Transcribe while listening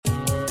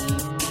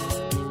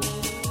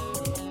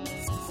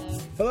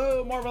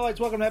Hello, Marvelites.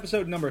 Welcome to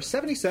episode number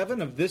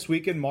 77 of This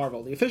Week in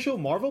Marvel, the official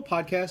Marvel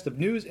podcast of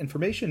news,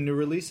 information, new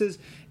releases,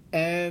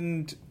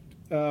 and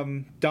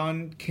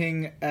Don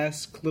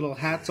King-esque little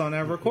hats on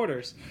our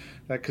recorders,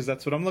 because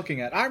that's what I'm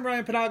looking at. I'm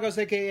Ryan Penagos,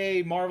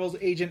 a.k.a. Marvel's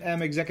Agent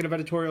M, Executive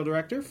Editorial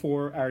Director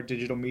for our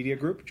digital media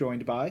group,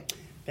 joined by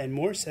Ben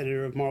Morse,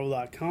 editor of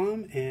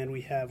Marvel.com, and we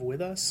have with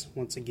us,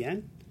 once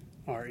again,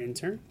 our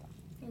intern.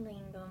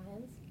 Elaine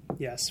Gomez.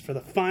 Yes, for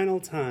the final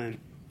time.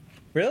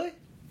 Really?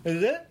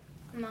 Is it?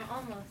 No,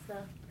 almost,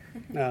 though.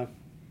 No,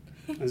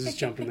 I was just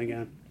jumping the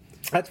gun.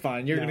 That's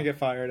fine. You're going to get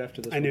fired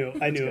after this. I knew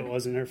it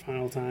wasn't her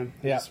final time.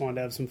 I just wanted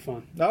to have some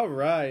fun. All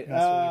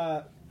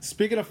right.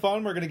 Speaking of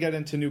fun, we're going to get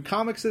into new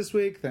comics this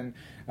week, then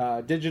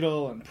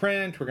digital and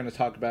print. We're going to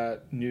talk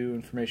about new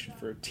information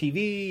for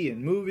TV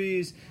and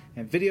movies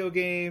and video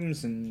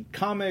games and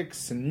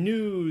comics and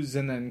news,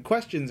 and then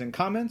questions and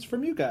comments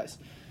from you guys.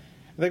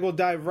 I think we'll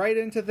dive right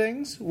into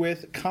things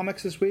with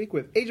comics this week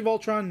with Age of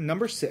Ultron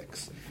number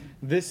 6.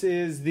 This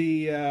is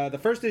the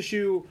first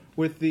issue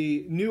with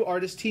the new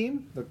artist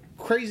team, the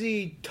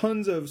crazy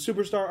tons of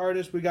superstar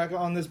artists we got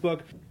on this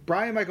book.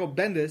 Brian Michael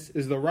Bendis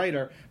is the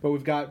writer, but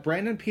we've got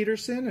Brandon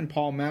Peterson and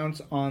Paul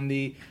Mounts on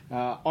the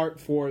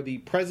art for the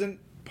present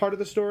part of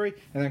the story,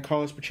 and then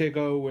Carlos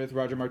Pacheco with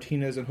Roger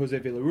Martinez and Jose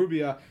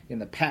Villarrubia in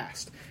the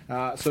past.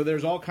 So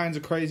there's all kinds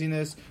of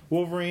craziness.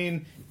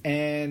 Wolverine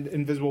and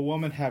Invisible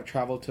Woman have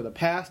traveled to the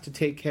past to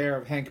take care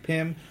of Hank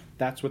Pym.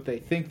 That's what they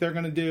think they're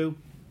going to do.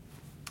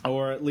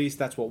 Or at least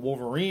that's what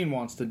Wolverine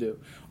wants to do.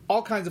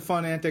 All kinds of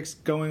fun antics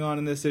going on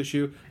in this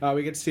issue.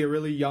 We get to see a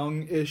really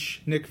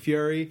young-ish Nick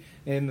Fury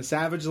in the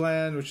Savage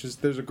Land,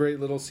 there's a great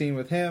little scene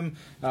with him.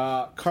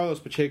 Carlos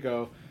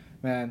Pacheco,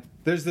 man,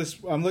 there's this,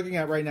 I'm looking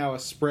at right now a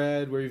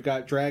spread where you've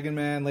got Dragon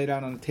Man laid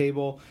out on the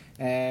table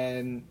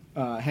and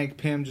Hank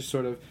Pym just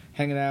sort of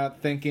hanging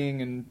out,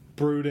 thinking and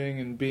brooding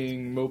and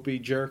being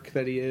mopey jerk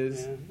that he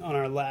is. Yeah. On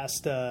our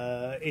last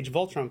Age of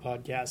Ultron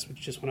podcast,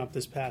 which just went up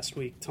this past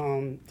week,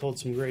 Tom told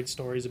some great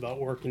stories about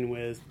working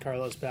with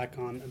Carlos back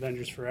on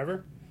Avengers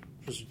Forever,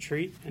 which was a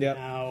treat, and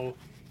how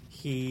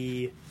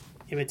he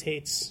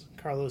imitates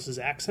Carlos's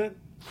accent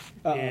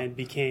and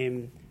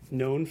became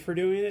known for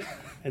doing it.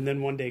 And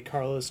then one day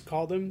Carlos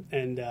called him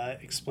and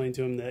explained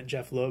to him that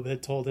Jeff Loeb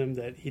had told him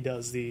that he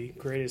does the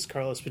greatest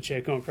Carlos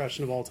Pacheco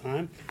impression of all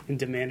time and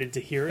demanded to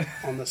hear it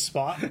on the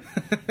spot.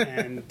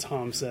 And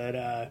Tom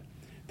said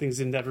things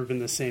have never been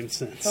the same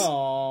since.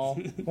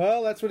 Oh,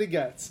 well, that's what he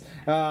gets.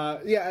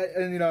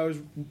 And I was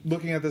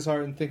looking at this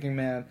art and thinking,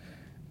 man,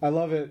 I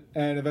love it,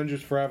 and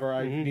Avengers Forever,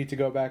 I need to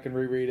go back and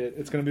reread it.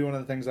 It's going to be one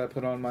of the things I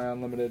put on my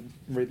unlimited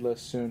read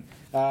list soon.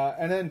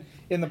 And then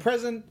in the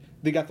present,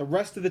 they got the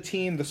rest of the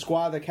team, the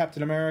squad that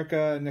Captain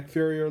America and Nick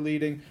Fury are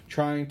leading,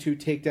 trying to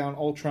take down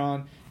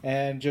Ultron,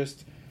 and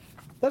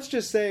let's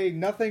just say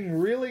nothing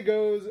really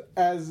goes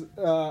as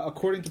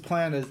according to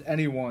plan as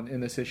anyone in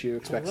this issue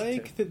expects it to. I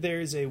like that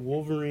there's a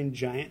Wolverine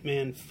Giant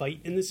Man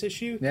fight in this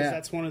issue, because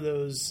that's one of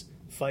those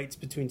fights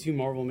between two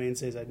Marvel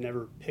mainstays I'd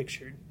never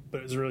pictured, but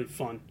it was really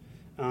fun.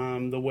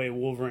 The way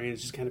Wolverine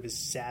is just kind of his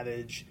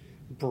savage,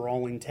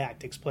 brawling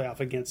tactics play off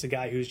against a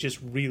guy who's just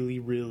really,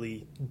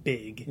 really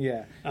big.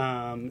 Yeah.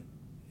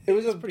 It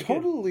was a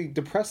totally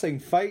depressing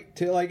fight.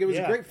 It was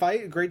a great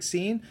fight, a great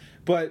scene,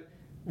 but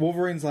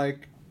Wolverine's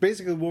like,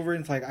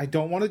 I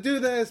don't want to do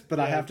this, but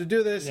I have to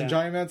do this. And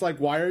Giant Man's like,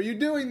 why are you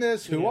doing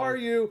this? Who are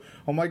you?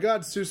 Oh my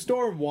God, Sue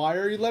Storm, why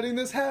are you letting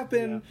this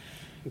happen? Yeah.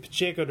 And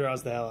Pacheco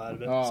draws the hell out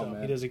of it,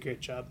 man. He does a great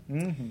job.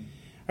 Mm-hmm.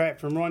 All right,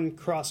 from one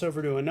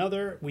crossover to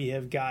another, we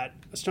have got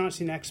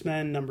Astonishing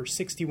X-Men number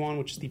 61,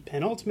 which is the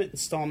penultimate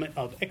installment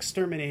of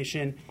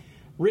Extermination.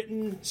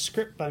 Written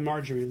script by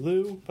Marjorie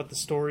Liu, but the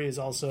story is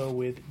also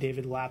with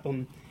David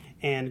Lapham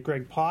and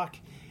Greg Pak.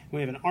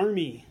 We have an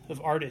army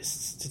of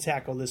artists to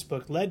tackle this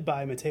book, led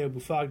by Matteo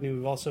Buffagni.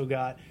 We've also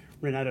got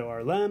Renato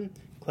Arlem,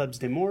 Klebs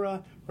de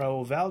Mora,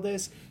 Raul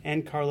Valdez,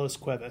 and Carlos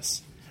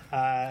Cuevas,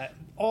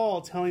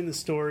 all telling the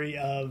story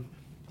of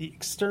the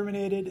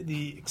Exterminated,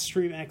 the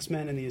Extreme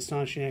X-Men, and the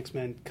Astonishing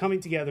X-Men coming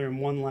together in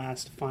one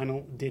last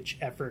final-ditch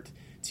effort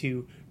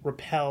to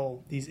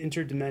repel these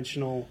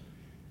interdimensional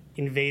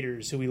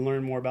invaders who we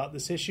learn more about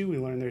this issue. We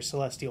learn their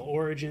celestial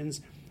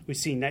origins. We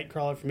see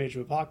Nightcrawler from Age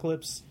of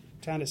Apocalypse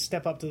trying to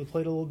step up to the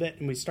plate a little bit,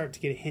 and we start to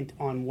get a hint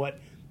on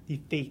what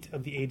the fate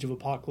of the Age of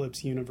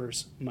Apocalypse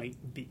universe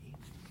might be.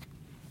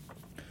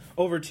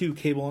 Over to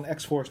Cable and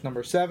X-Force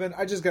number 7.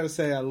 I just got to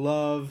say I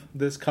love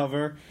this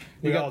cover.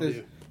 We got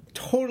this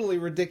totally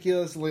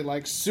ridiculously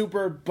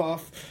super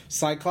buff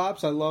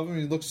Cyclops. I love him.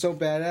 He looks so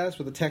badass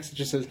with the text that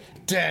just says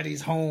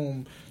 "Daddy's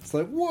home." It's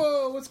like,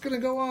 whoa, what's gonna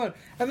go on?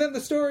 And then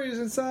the story is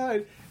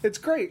inside. It's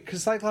great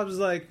because Cyclops is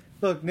like,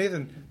 look,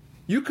 Nathan,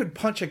 you could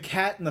punch a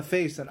cat in the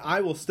face and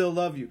I will still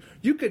love you.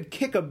 You could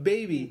kick a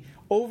baby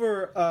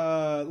over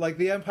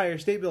the Empire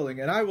State Building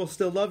and I will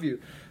still love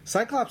you.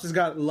 Cyclops has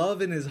got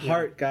love in his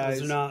heart, guys.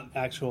 Those are not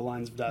actual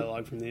lines of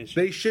dialogue from the issue.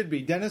 They should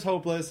be. Dennis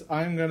Hopeless,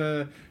 I'm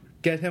gonna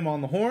get him on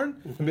the horn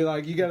and be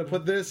like, you got to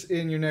put this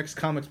in your next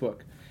comics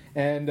book.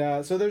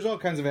 And so there's all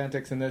kinds of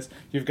antics in this.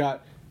 You've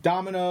got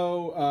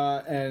Domino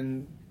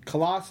and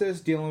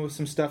Colossus dealing with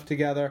some stuff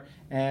together,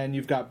 and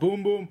you've got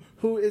Boom Boom,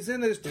 who is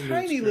in this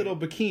tiny little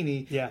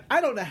bikini. Yeah.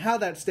 I don't know how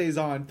that stays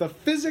on. The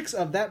physics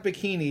of that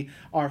bikini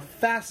are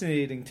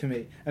fascinating to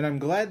me, and I'm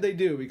glad they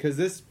do, because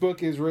this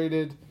book is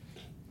rated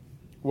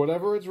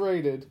whatever it's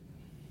rated.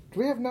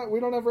 We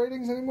don't have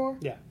ratings anymore?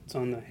 Yeah, it's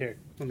on the here.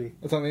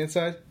 It's on the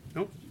inside?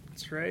 Nope,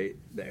 it's right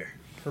there.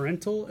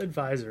 Parental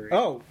advisory.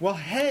 Oh, well,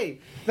 hey,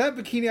 that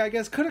bikini, I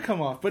guess, could have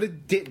come off, but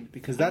it didn't,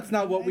 because that's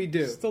not what we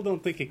do. I still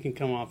don't think it can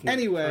come off in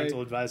Anyway,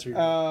 parental advisory.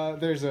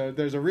 there's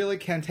a really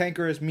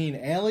cantankerous, mean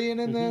alien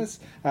in this.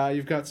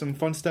 You've got some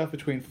fun stuff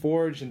between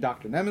Forge and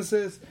Dr.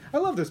 Nemesis. I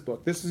love this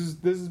book. This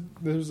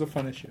was a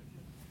fun issue.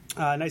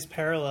 Nice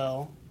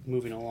parallel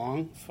moving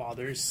along.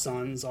 Fathers,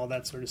 sons, all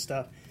that sort of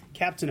stuff.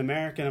 Captain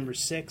America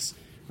 #6,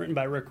 written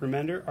by Rick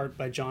Remender, art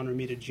by John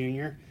Romita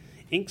Jr.,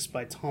 inks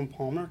by Tom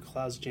Palmer,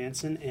 Klaus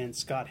Janson, and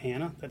Scott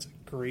Hanna. That's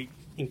a great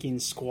inking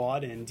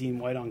squad, and Dean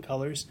White on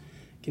colors.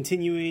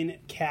 Continuing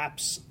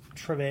Cap's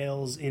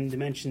travails in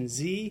Dimension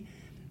Z,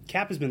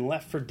 Cap has been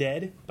left for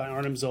dead by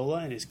Arnim Zola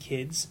and his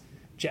kids,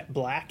 Jet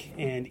Black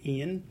and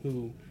Ian,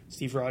 who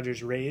Steve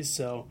Rogers raised.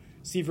 So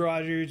Steve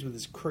Rogers, with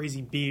his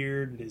crazy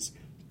beard and his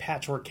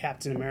patchwork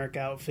Captain America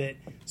outfit,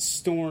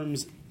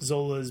 storms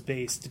Zola's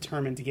base,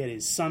 determined to get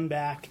his son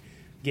back,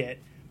 get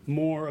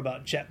more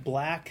about Jet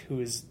Black, who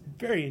is a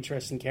very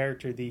interesting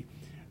character, the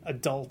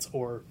adult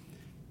or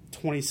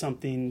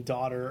 20-something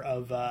daughter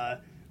of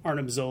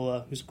Arnim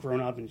Zola, who's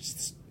grown up and just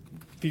this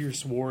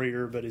fierce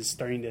warrior, but is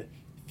starting to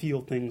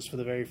feel things for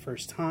the very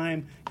first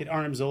time. Get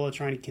Arnim Zola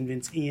trying to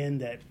convince Ian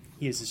that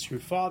he is his true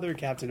father,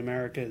 Captain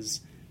America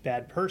is a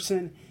bad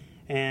person,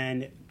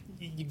 and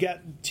you got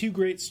two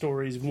great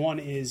stories. One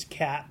is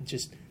Cap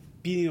just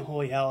beating the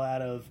holy hell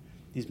out of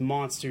these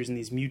monsters and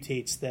these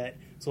mutates that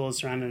Zola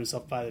surrounded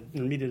himself by.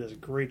 Romita does a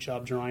great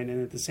job drawing,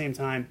 and at the same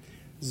time,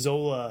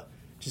 Zola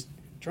just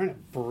trying to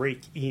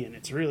break Ian.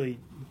 It's really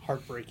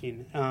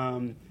heartbreaking.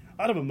 A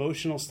lot of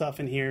emotional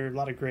stuff in here, a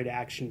lot of great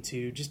action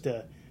too. Just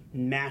a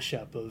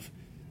mashup of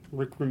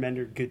Rick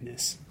Remender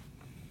goodness.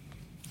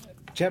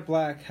 Jet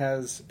Black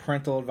has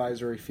parental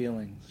advisory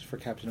feelings for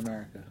Captain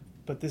America.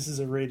 But this is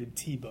a rated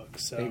T book,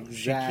 so Exactly.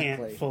 she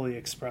can't fully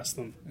express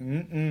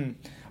them.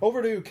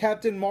 Over to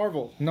Captain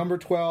Marvel,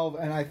 #12,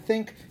 and I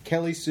think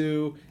Kelly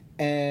Sue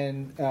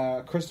and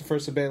Christopher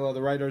Sabela,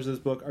 the writers of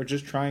this book, are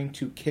just trying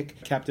to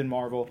kick Captain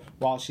Marvel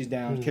while she's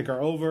down, kick her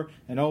over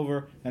and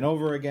over and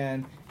over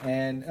again,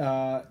 and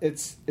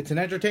it's an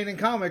entertaining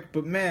comic,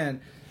 but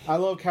man, I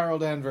love Carol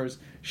Danvers.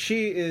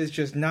 She is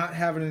just not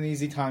having an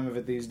easy time of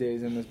it these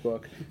days in this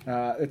book.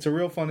 It's a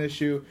real fun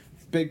issue.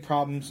 Big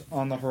problems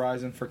on the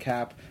horizon for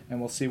Cap, and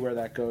we'll see where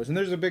that goes. And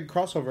there's a big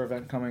crossover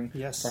event coming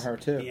for her,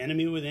 too. The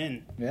Enemy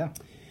Within. Yeah.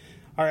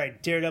 All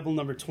right, Daredevil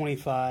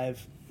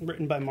 #25,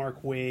 written by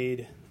Mark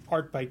Waid,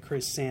 art by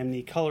Chris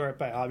Samney, color art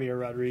by Javier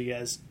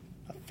Rodriguez.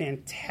 A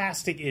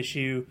fantastic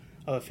issue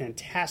of a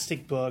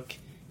fantastic book.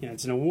 You know,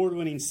 it's an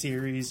award-winning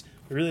series.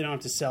 We really don't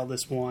have to sell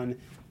this one,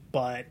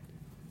 but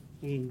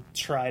we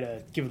try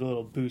to give it a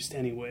little boost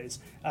anyways.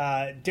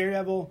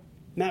 Daredevil,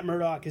 Matt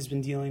Murdock has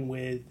been dealing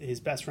with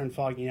his best friend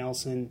Foggy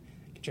Nelson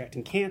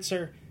contracting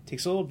cancer.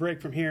 Takes a little break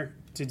from here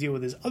to deal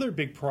with his other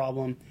big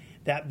problem,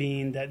 that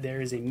being that there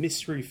is a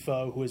mystery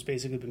foe who has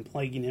basically been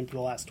plaguing him for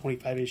the last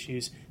 25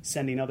 issues,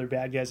 sending other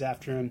bad guys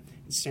after him,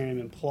 ensnaring him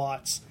in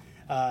plots.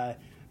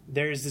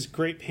 There's this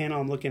great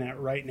panel I'm looking at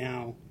right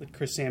now that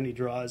Chris Samney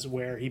draws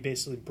where he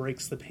basically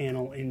breaks the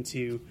panel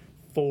into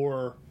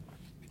 4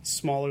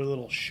 smaller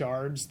little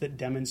shards that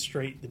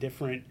demonstrate the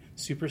different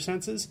super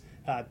senses.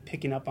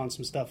 Picking up on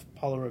some stuff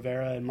Paulo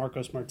Rivera and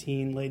Marcos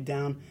Martin laid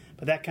down.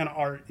 But that kind of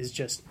art is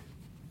just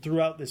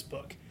throughout this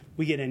book.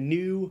 We get a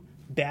new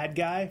bad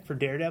guy for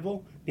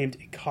Daredevil named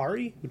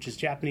Ikari, which is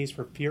Japanese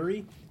for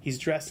Fury. He's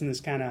dressed in this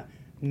kind of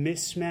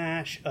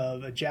mismatch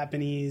of a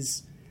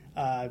Japanese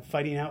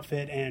fighting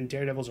outfit and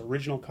Daredevil's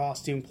original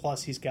costume.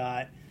 Plus he's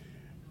got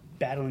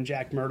Battling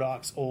Jack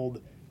Murdoch's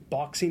old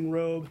boxing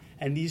robe.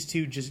 And these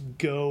two just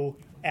go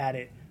at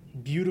it.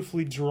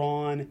 Beautifully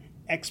drawn,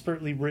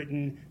 expertly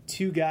written,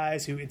 2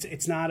 guys who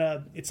it's not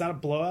a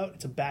blowout,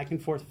 it's a back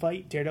and forth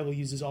fight. Daredevil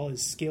uses all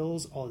his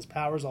skills, all his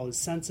powers, all his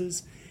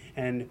senses,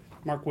 and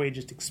Mark Waid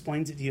just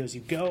explains it to you as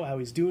you go how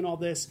he's doing all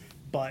this.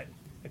 But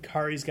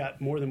Akari's got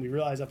more than we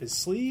realize up his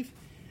sleeve.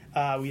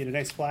 We had a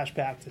nice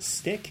flashback to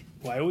Stick,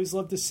 who I always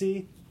love to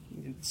see.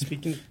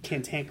 Speaking of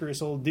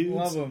cantankerous old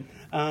dudes, love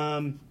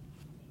him.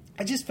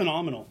 Just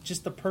phenomenal,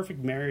 just the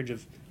perfect marriage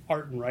of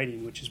art and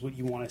writing, which is what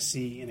you want to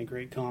see in a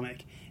great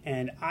comic.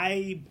 And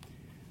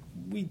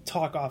we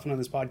talk often on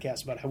this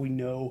podcast about how we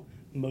know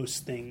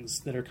most things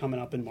that are coming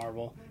up in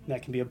Marvel.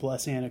 That can be a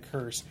blessing and a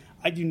curse.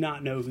 I do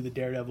not know who the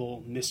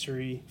Daredevil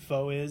mystery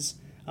foe is,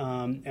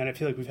 and I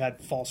feel like we've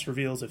had false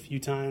reveals a few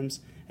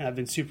times, and I've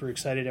been super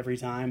excited every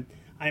time.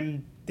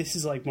 This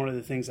is like one of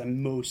the things I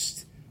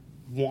most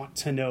want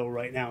to know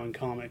right now in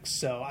comics,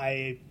 so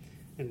I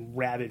am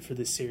rabid for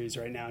this series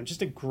right now, and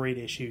just a great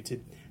issue to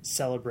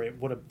celebrate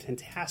what a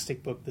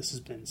fantastic book this has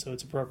been. So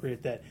it's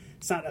appropriate that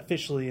it's not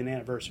officially an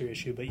anniversary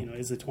issue, but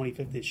it's the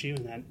 25th issue,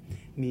 and that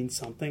means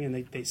something,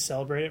 and they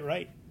celebrate it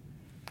right.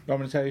 I'm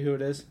going to tell you who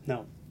it is.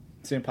 No.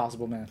 It's the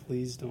Impossible Man.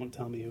 Please don't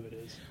tell me who it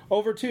is.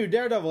 Over to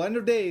Daredevil, End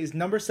of Days,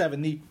 number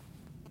 7, the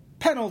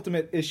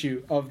penultimate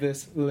issue of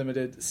this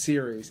limited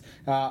series.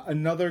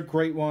 Another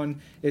great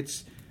one.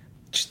 It's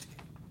just,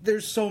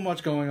 there's so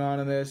much going on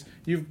in this.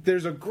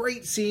 There's a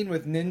great scene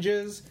with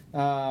ninjas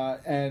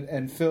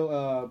and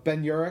Phil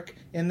Ben Urich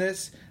in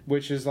this,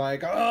 which is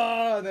like,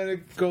 and then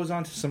it goes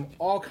on to some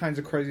all kinds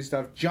of crazy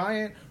stuff.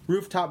 Giant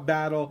rooftop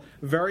battle,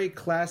 very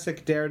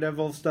classic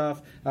Daredevil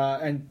stuff,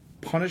 and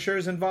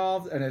Punisher's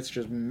involved, and it's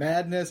just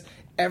madness.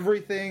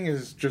 Everything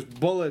is just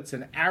bullets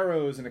and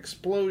arrows and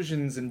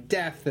explosions and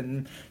death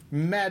and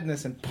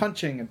madness and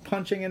punching and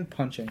punching and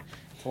punching.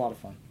 It's a lot of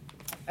fun.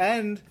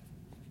 And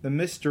the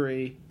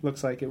mystery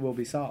looks like it will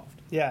be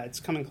solved. Yeah, it's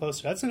coming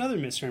closer. That's another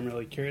mystery I'm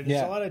really curious.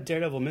 There's a lot of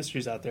Daredevil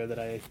mysteries out there that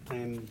I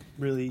am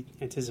really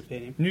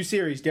anticipating. New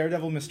series,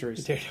 Daredevil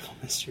Mysteries. Daredevil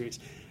Mysteries.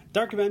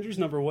 Dark Avengers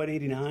number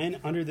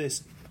 189, under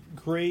this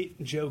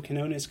great Joe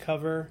Quinones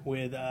cover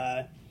with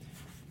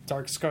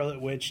Dark Scarlet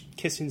Witch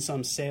kissing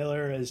some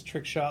sailor as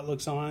Trickshot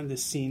looks on.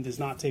 This scene does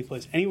not take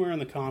place anywhere in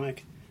the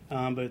comic,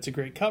 but it's a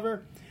great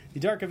cover. The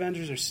Dark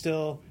Avengers are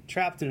still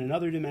trapped in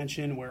another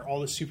dimension where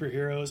all the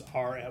superheroes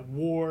are at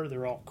war.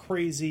 They're all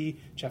crazy.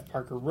 Jeff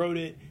Parker wrote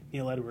it.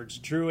 Neil Edwards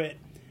drew it.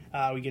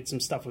 We get some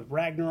stuff with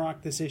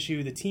Ragnarok this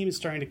issue. The team is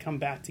starting to come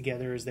back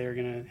together as they're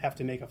going to have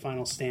to make a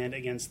final stand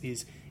against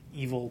these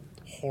evil,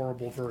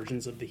 horrible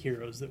versions of the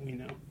heroes that we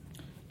know.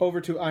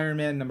 Over to Iron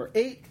Man number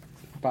 8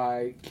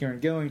 by Kieran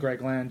Gillen,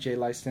 Greg Land, Jay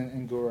Leiston,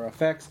 and Guru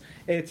FX.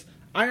 It's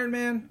Iron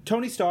Man,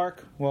 Tony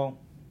Stark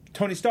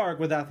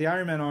without the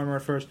Iron Man armor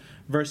at first,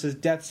 versus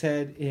Death's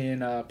Head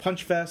in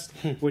Punch Fest,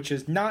 which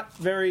is not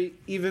very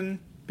even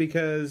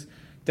because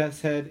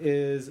Death's Head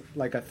is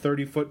like a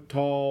 30-foot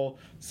tall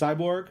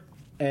cyborg,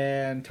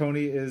 and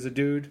Tony is a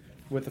dude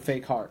with a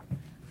fake heart.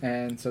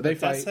 And so they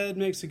fight. Death's Head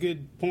makes a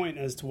good point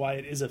as to why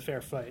it is a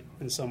fair fight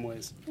in some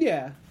ways.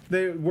 Yeah.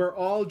 We're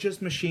all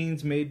just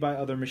machines made by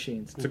other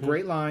machines. It's a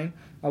great line.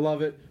 I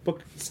love it.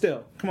 But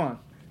still, come on.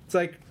 It's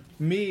like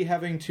me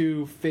having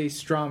to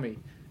face Strami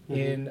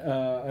in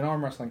an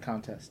arm wrestling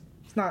contest.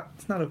 It's not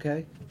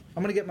okay.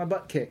 I'm going to get my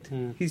butt kicked.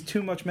 He's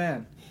too much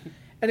man.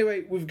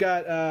 Anyway, we've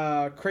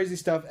got crazy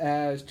stuff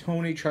as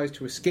Tony tries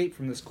to escape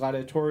from this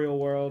gladiatorial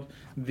world,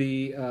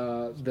 the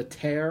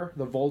tear,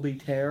 the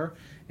Voldy tear,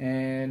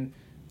 and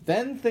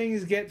then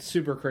things get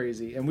super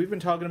crazy. And we've been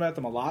talking about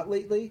them a lot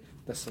lately.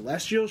 The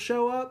Celestials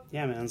show up.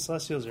 Yeah, man,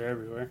 Celestials are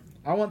everywhere.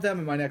 I want them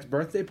at my next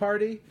birthday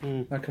party.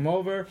 They'll come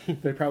over.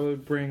 They probably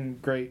bring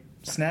great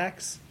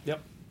snacks.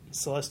 Yep.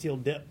 Celestial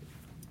Dip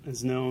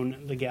is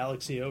known the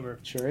galaxy over.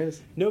 Sure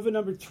is. Nova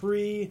number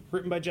 3,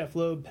 written by Jeff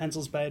Loeb,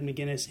 pencils by Ed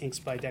McGuinness, inks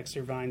by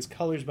Dexter Vines,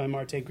 colors by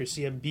Marte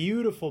Garcia.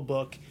 Beautiful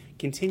book,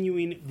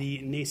 continuing the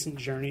nascent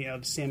journey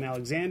of Sam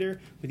Alexander.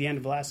 With the end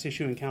of last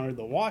issue, encountered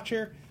the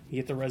Watcher. We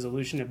get the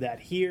resolution of that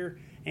here.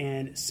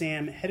 And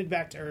Sam, headed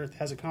back to Earth,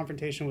 has a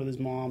confrontation with his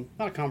mom.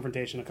 Not a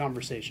confrontation, a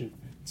conversation.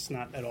 It's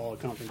not at all a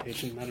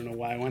confrontation. I don't know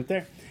why I went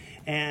there.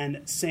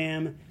 And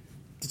Sam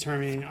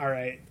determining, all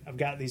right, I've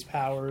got these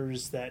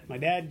powers that my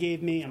dad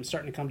gave me. I'm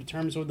starting to come to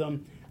terms with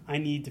them. I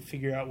need to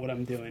figure out what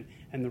I'm doing.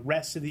 And the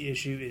rest of the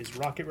issue is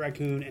Rocket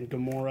Raccoon and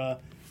Gamora,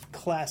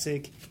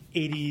 classic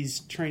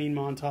 80s training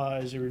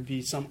montage. There would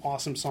be some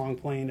awesome song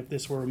playing if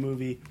this were a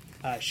movie,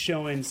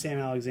 showing Sam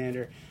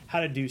Alexander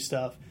how to do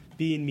stuff,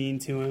 being mean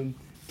to him,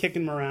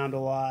 kicking him around a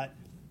lot.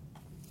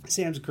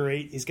 Sam's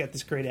great. He's got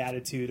this great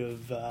attitude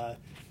of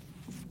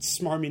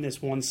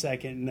smarminess one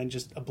second and then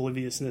just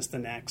obliviousness the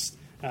next.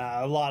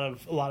 A lot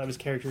of his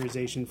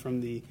characterization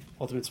from the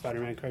Ultimate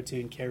Spider-Man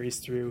cartoon carries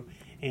through,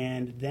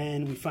 and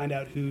then we find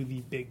out who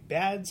the big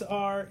bads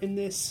are in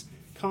this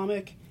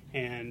comic,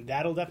 and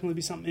that'll definitely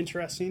be something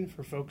interesting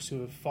for folks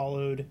who have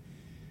followed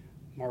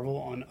Marvel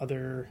on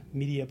other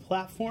media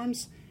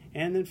platforms.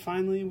 And then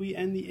finally, we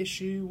end the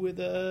issue with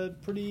a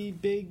pretty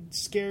big,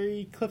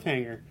 scary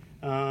cliffhanger.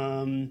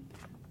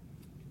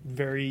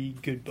 Very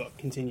good book,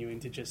 continuing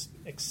to just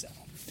excel.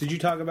 Did you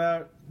talk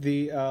about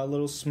the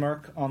little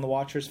smirk on the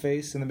Watcher's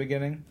face in the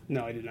beginning?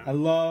 No, I did not. I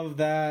love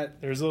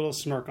that. There's a little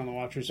smirk on the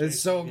Watcher's face.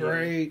 It's so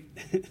great.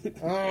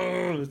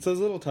 It's those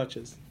little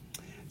touches.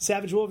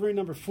 Savage Wolverine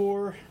number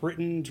 4,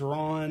 written,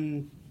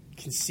 drawn,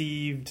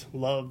 conceived,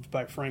 loved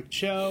by Frank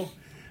Cho.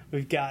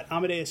 We've got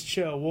Amadeus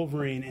Cho,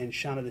 Wolverine, and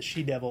Shauna the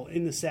She-Devil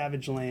in the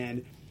Savage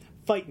Land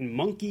fighting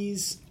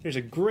monkeys. There's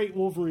a great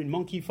Wolverine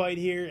monkey fight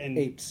here. And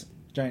apes.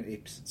 Giant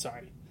apes.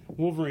 Sorry.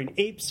 Wolverine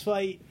apes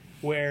fight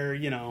where,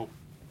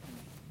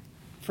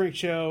 Frank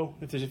Cho,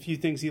 if there's a few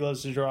things he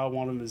loves to draw,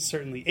 one of them is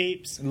certainly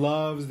apes.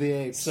 Loves the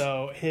apes.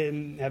 So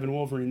him having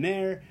Wolverine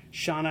there.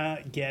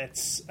 Shauna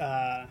gets...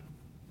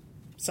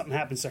 something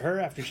happens to her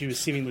after she was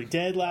seemingly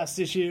dead last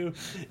issue,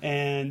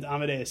 and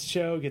Amadeus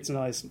Cho gets some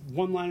nice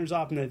one-liners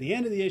off, and at the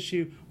end of the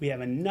issue, we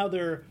have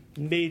another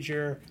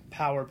major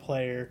power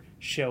player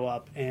show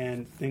up,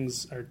 and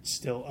things are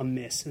still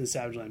amiss in the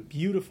Savage Land.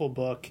 Beautiful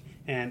book,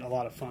 and a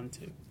lot of fun,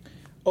 too.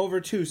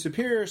 Over to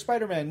Superior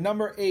Spider-Man,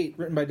 number 8,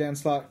 written by Dan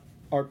Slott,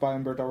 art by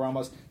Humberto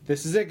Ramos.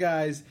 This is it,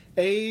 guys.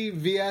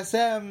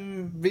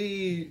 AVSM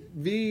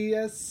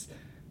VS.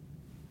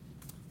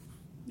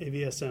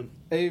 AVSM.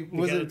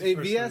 Was it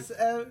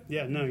AVSM?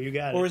 Yeah, no, you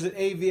got it. Or is it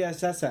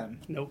AVSSM?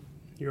 Nope.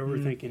 You're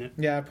overthinking it.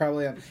 Yeah, I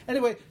probably am.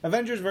 Anyway,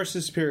 Avengers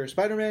versus Superior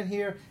Spider-Man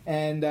here,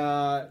 and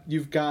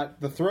you've got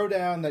the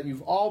throwdown that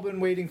you've all been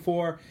waiting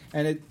for,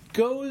 and it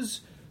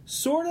goes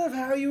sort of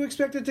how you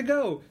expect it to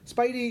go.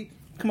 Spidey,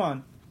 come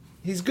on,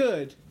 he's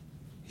good.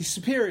 He's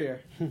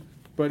superior,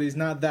 but he's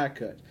not that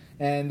good.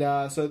 And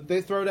so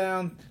they throw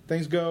down,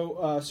 things go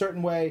a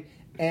certain way,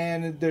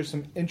 and there's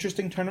some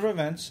interesting turn of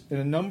events in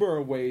a number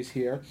of ways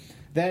here.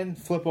 Then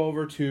flip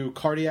over to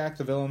Cardiac,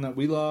 the villain that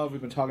we love, we've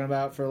been talking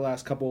about for the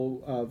last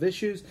couple of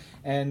issues,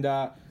 and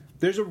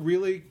there's a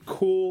really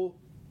cool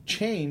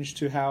change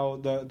to how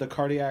the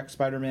Cardiac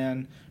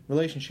Spider-Man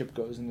relationship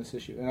goes in this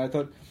issue. And I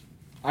thought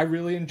I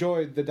really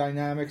enjoyed the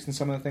dynamics and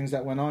some of the things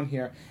that went on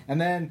here. And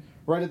then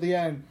right at the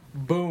end,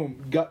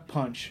 boom, gut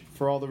punch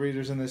for all the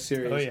readers in this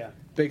series. Oh, yeah.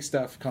 Big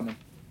stuff coming.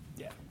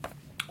 Yeah.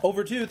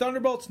 Over to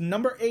Thunderbolts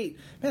number 8.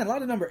 Man, a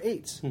lot of number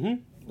 8s. Mm-hmm.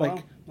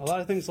 Like, well, a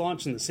lot of things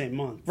launch in the same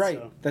month. right,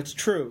 so. that's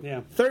true.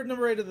 Yeah. Third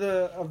number 8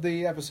 of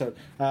the episode.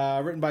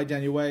 Written by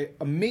Daniel Way.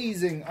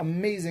 Amazing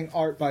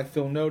art by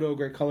Phil Noto.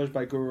 Great colors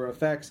by Guru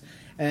Effects.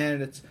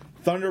 And it's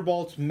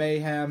Thunderbolts,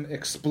 mayhem,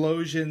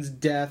 explosions,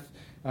 death,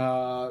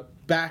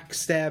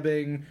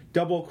 backstabbing,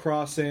 double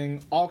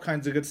crossing, all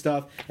kinds of good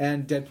stuff,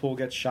 and Deadpool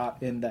gets shot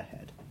in the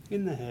head.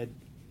 In the head.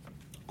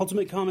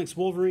 Ultimate Comics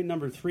Wolverine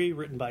number 3,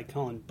 written by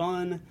Colin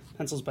Bunn,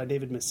 pencils by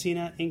David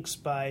Messina, inks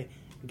by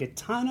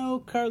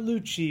Gaetano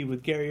Carlucci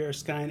with Gary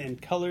Erskine,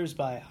 and colors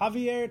by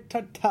Javier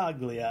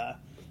Tartaglia.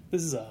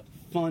 This is a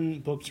fun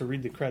book to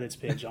read the credits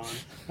page on,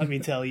 let me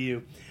tell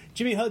you.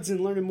 Jimmy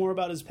Hudson learning more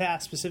about his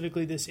past,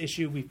 specifically this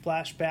issue. We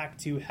flash back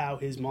to how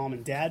his mom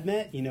and dad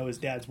met. You know, his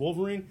dad's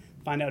Wolverine.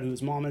 Find out who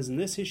his mom is in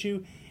this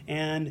issue.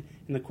 And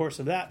in the course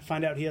of that,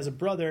 find out he has a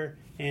brother.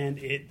 And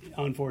it,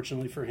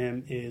 unfortunately for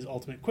him, is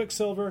Ultimate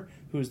Quicksilver,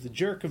 who is the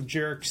jerk of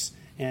jerks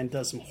and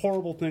does some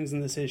horrible things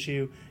in this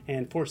issue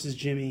and forces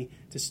Jimmy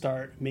to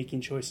start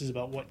making choices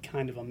about what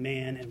kind of a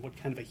man and what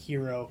kind of a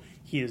hero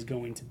he is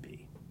going to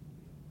be.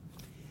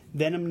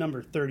 Venom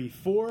number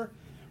 34.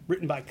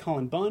 Written by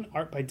Colin Bunn,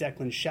 art by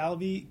Declan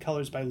Shalvey,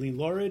 colors by Lee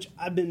Lorridge.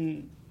 I've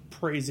been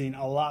praising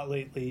a lot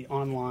lately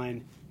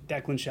online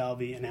Declan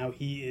Shalvey and how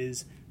he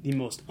is the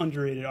most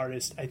underrated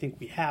artist I think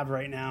we have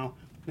right now.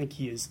 I think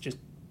he is just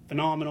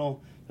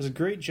phenomenal. Does a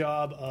great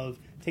job of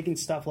taking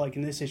stuff like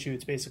in this issue,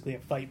 it's basically a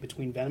fight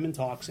between Venom and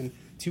Toxin,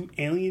 two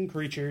alien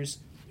creatures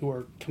who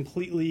are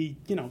completely,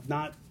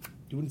 not,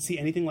 you wouldn't see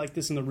anything like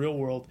this in the real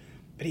world,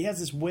 but he has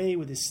this way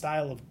with his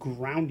style of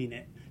grounding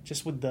it,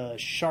 just with the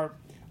sharp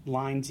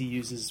lines he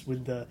uses,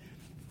 with the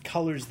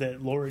colors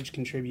that Lorridge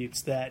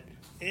contributes, that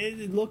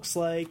it looks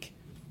like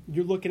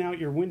you're looking out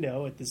your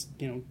window at this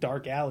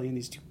dark alley and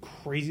these two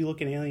crazy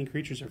looking alien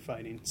creatures are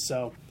fighting.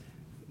 So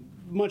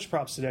much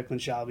props to Declan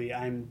Shalvey.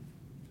 I'm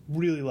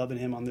really loving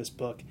him on this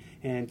book,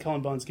 and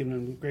Colin Bunn's giving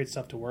him great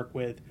stuff to work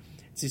with.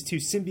 It's these two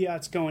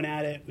symbiotes going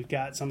at it. We've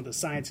got some of the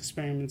science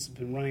experiments that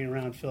have been running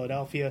around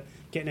Philadelphia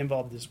getting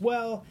involved as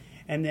well,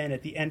 and then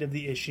at the end of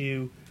the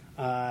issue,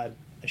 a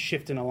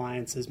shift in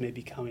alliances may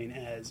be coming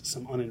as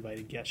some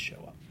uninvited guests show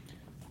up.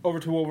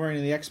 Over to Wolverine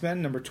and the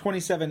X-Men, number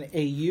 27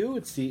 AU.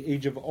 It's the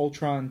Age of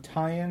Ultron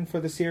tie-in for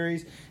the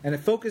series, and it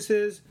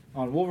focuses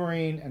on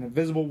Wolverine and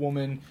Invisible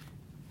Woman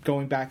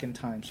going back in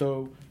time.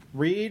 So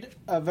read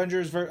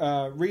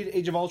read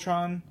Age of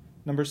Ultron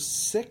number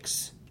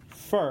 6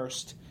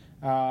 first,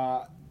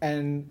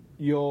 and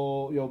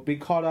you'll be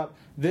caught up.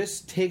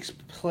 This takes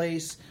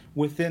place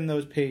within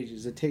those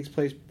pages. It takes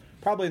place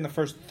probably in the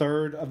first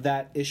third of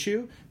that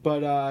issue,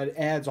 but it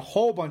adds a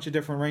whole bunch of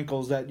different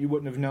wrinkles that you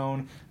wouldn't have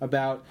known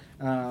about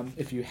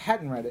if you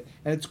hadn't read it.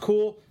 And it's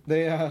cool.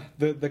 They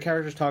the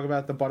characters talk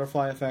about the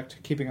butterfly effect,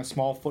 keeping a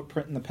small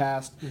footprint in the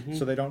past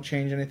so they don't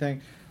change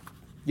anything.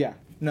 Yeah,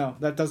 no,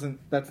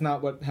 that's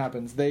not what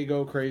happens. They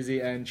go crazy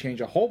and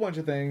change a whole bunch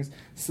of things.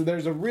 So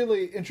there's a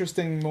really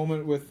interesting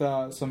moment with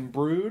some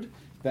Brood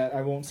that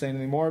I won't say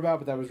anything more about,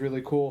 but that was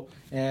really cool.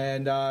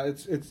 And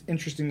it's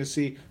interesting to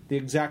see the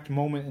exact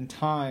moment in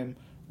time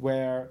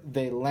where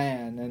they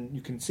land, and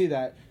you can see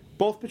that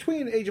both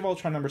between Age of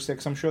Ultron number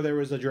 6. I'm sure there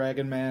was a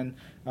Dragon Man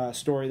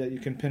story that you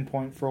can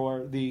pinpoint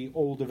for the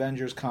old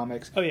Avengers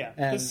comics. Oh yeah,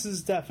 and this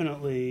is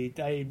definitely.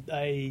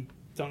 I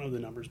don't know the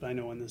numbers, but I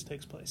know when this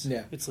takes place.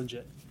 Yeah, it's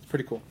legit. It's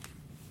pretty cool.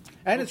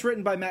 And it's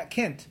written by Matt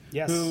Kint,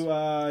 yes, who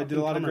did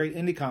a lot of great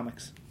indie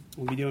comics.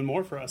 Will be doing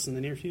more for us in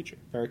the near future.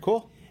 Very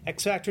cool.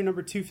 X Factor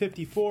number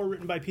 254,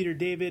 written by Peter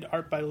David,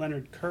 art by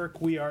Leonard Kirk.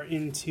 We are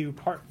into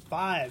part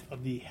 5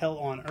 of the Hell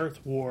on Earth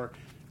war.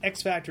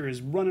 X Factor is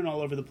running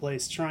all over the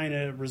place trying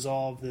to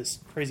resolve this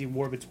crazy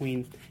war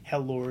between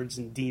Hell Lords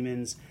and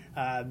demons.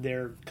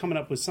 They're coming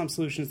up with some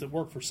solutions that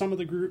work for some of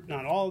the group,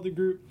 not all of the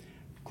group.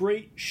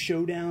 Great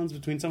showdowns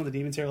between some of the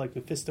demons here, like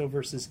Mephisto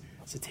versus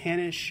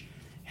Satanish.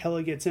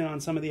 Hela gets in on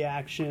some of the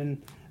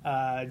action,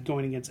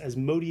 going against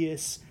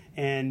Asmodeus,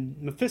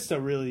 and Mephisto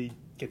really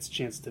gets a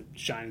chance to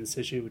shine in this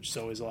issue, which is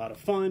always a lot of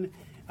fun.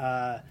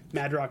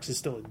 Madrox is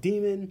still a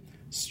demon.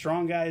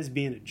 Strong Guy is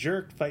being a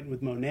jerk, fighting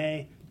with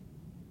Monet.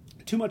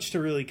 Too much to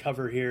really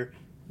cover here.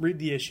 Read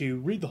the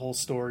issue, read the whole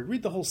story,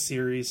 read the whole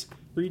series,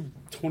 read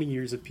 20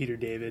 years of Peter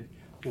David.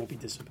 You won't be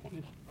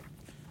disappointed.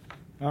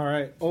 All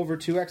right, over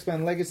to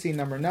X-Men Legacy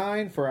number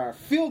 9 for our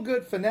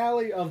feel-good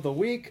finale of the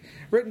week.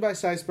 Written by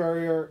Cy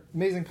Spurrier,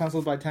 amazing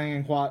pencils by Tang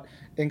and Huat,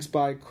 inks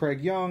by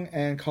Craig Young,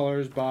 and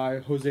colors by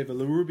Jose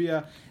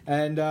Villarrubia.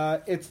 And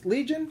it's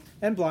Legion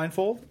and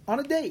Blindfold on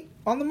a date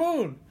on the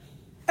moon.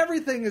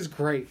 Everything is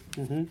great.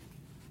 Mm-hmm.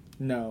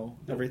 No,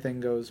 everything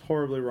goes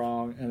horribly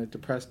wrong, and it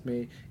depressed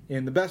me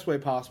in the best way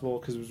possible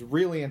because it was a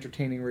really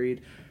entertaining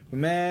read. But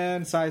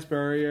man, Cy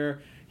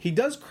Spurrier, he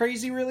does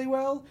crazy really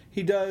well,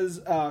 he does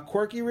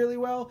quirky really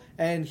well,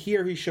 and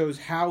here he shows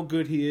how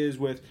good he is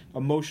with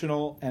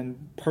emotional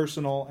and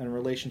personal and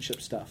relationship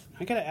stuff.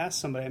 I gotta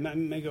ask somebody, I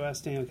may go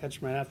ask Daniel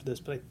Ketchum right after this,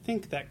 but I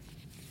think that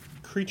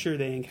creature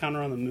they encounter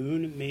on the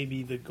moon may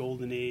be the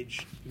Golden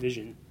Age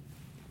Vision.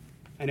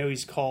 I know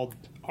he's called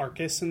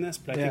Arcus in this,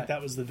 but I think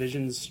that was the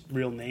Vision's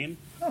real name.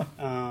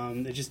 Huh.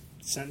 They just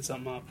sent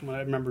something up. What I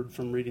remembered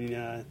from reading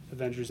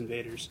Avengers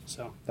Invaders.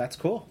 So That's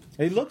cool.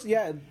 He looks,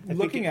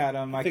 looking at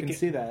him, I can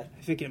see that.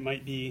 I think it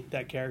might be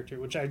that character,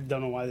 which I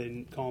don't know why they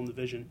didn't call him the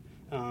Vision.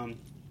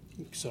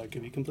 So I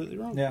could be completely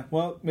wrong. Yeah,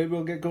 well, maybe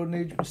we'll get Golden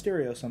Age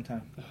Mysterio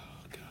sometime. Oh,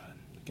 God.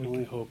 I can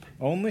only hope.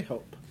 Only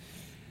hope.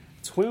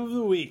 Twin of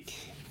the Week.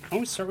 I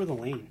want to start with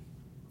Elaine.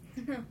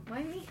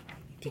 Why me?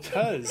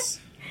 Because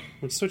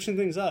we're switching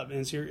things up, and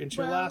it's your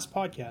Well- last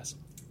podcast.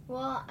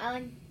 Well,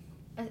 I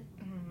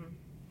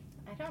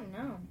don't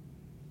know.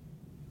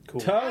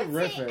 Cool.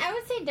 Terrific. I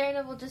would say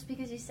Daredevil just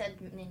because you said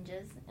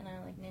ninjas, and I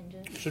like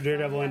ninjas. So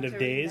Daredevil I End have of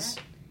to read Days.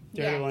 that.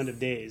 Daredevil Yes. End of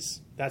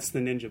Days. That's the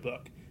ninja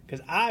book.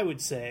 Because I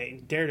would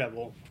say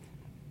Daredevil,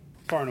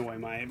 far and away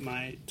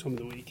my Twin of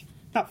the Week.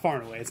 Not far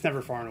and away. It's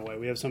never far and away.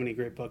 We have so many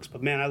great books.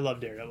 But man, I love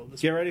Daredevil.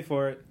 Get ready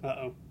for it.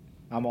 Uh-oh.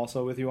 I'm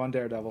also with you on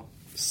Daredevil.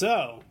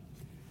 So,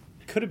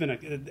 could have been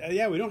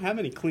we don't have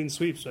any clean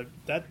sweeps, but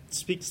that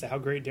speaks to how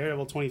great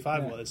Daredevil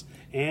 25 was.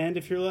 And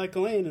if you're like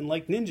Elaine and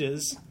like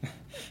ninjas,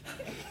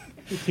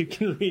 you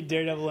can read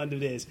Daredevil End of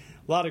Days.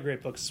 A lot of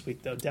great books this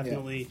week, though.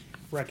 Definitely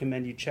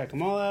recommend you check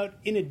them all out.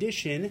 In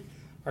addition,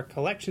 our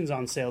collections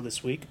on sale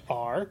this week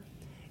are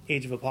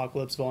Age of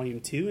Apocalypse Volume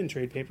 2 in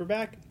trade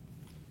paperback,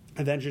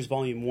 Avengers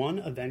Volume 1,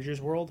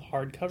 Avengers World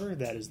hardcover.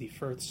 That is the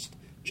first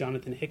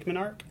Jonathan Hickman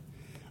arc.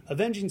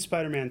 Avenging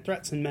Spider-Man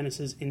Threats and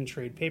Menaces in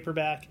trade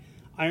paperback,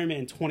 Iron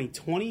Man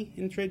 2020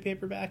 in trade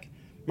paperback,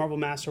 Marvel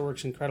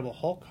Masterworks Incredible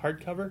Hulk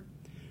hardcover,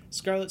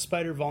 Scarlet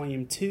Spider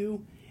Volume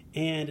 2,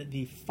 and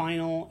the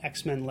final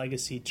X-Men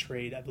Legacy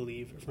trade, I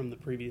believe, from the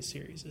previous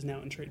series is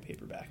now in trade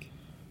paperback.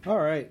 All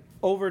right.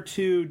 Over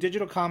to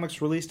digital comics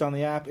released on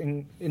the app.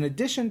 In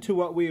addition to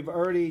what we've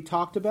already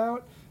talked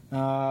about,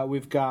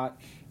 we've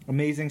got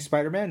Amazing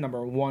Spider-Man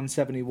number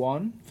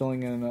 171,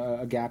 filling in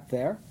a gap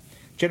there.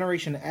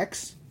 Generation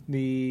X,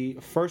 the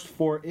first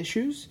 4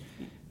 issues,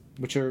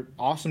 which are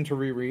awesome to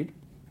reread.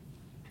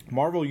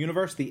 Marvel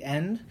Universe, The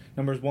End,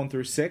 numbers 1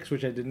 through 6,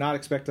 which I did not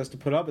expect us to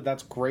put up, but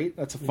that's great.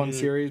 That's a fun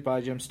series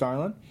by Jim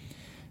Starlin.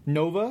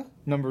 Nova,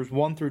 numbers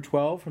 1 through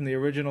 12 from the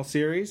original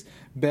series.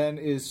 Ben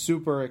is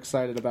super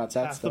excited about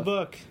that Half stuff. the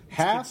book. It's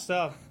Half good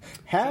stuff.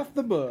 Half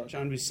the book.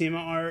 John Buscema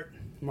art,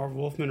 Marv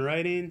Wolfman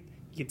writing.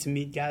 You get to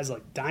meet guys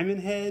like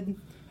Diamond Head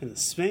and the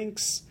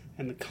Sphinx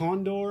and the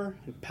Condor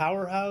and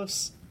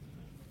Powerhouse.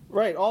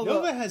 Right,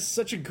 Nova has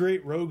such a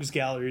great rogues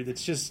gallery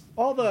that's just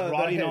all the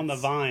rotting heads. on the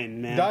vine,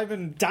 man.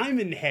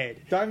 Diamond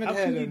Head. Diamond How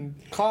Head can you-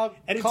 and Cob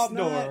it's Door.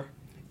 not-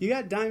 You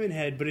got Diamond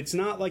Head, but it's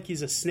not like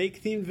he's a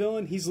snake-themed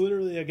villain. He's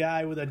literally a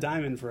guy with a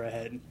diamond for a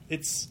head.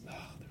 There's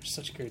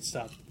such great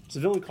stuff. It's a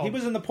villain called... He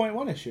was in the Point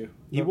One issue.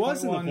 He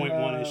was in the Point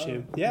One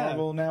issue. Yeah.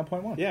 Marvel Now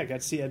Point One. Yeah, I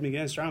got to see Ed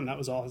McGuinness draw him. That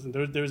was awesome.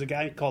 There was a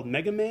guy called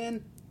Mega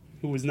Man,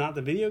 who was not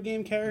the video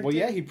game character. Well,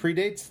 yeah, he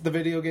predates the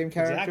video game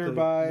character Exactly.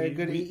 by a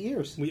good 8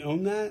 years. We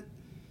own that.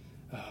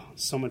 Oh,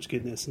 so much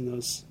goodness in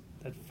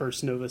that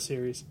first Nova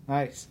series.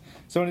 Nice.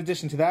 So in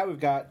addition to that, we've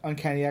got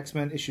Uncanny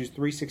X-Men issues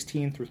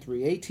 316 through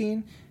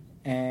 318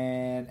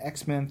 and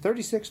X-Men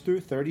 36 through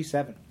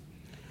 37.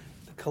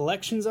 The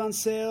collections on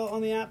sale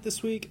on the app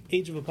this week: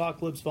 Age of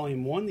Apocalypse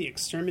Volume 1, The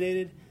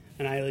Exterminated,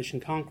 Annihilation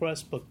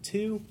Conquest Book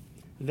 2,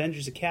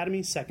 Avengers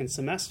Academy, Second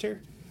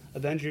Semester,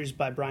 Avengers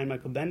by Brian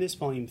Michael Bendis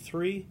Volume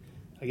 3,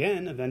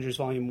 again, Avengers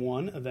Volume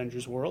 1,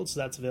 Avengers World, so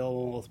that's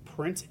available both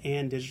print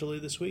and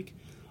digitally this week.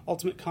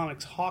 Ultimate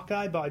Comics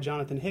Hawkeye by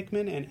Jonathan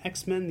Hickman, and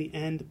X-Men The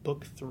End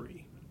Book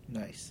 3.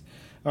 Nice.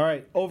 All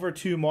right, over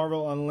to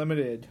Marvel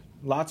Unlimited.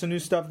 Lots of new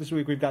stuff this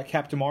week. We've got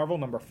Captain Marvel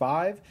number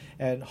 5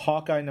 and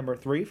Hawkeye number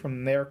 3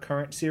 from their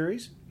current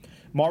series.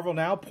 Marvel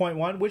Now Point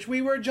 1, which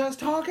we were just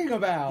talking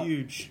about.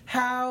 Huge.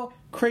 How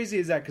crazy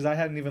is that? Because I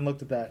hadn't even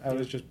looked at that. I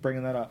was just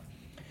bringing that up.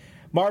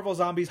 Marvel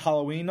Zombies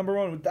Halloween number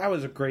 1. That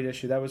was a great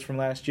issue. That was from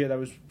last year. That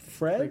was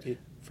Fred Van Lente.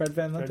 Fred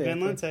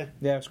Van Lente.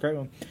 Yeah, it's a great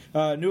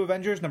one. New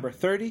Avengers number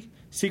 30.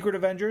 Secret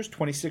Avengers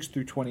 26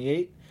 through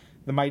 28.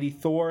 The Mighty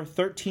Thor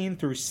 13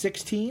 through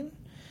 16.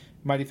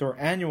 Mighty Thor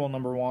Annual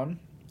number 1.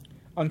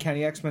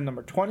 Uncanny X-Men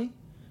number 20.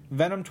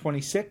 Venom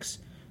 26,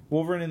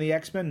 Wolverine and the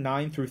X-Men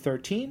 9 through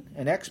 13,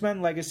 and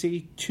X-Men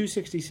Legacy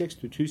 266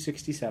 through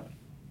 267.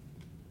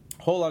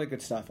 Whole lot of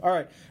good stuff. All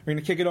right, we're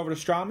going to kick it over to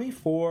Strami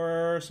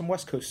for some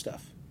West Coast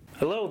stuff.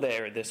 Hello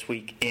there, this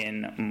week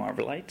in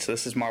Marvelites.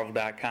 This is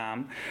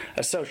Marvel.com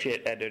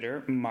Associate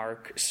Editor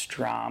Mark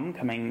Strom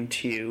coming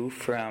to you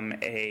from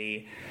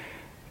a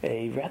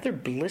rather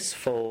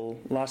blissful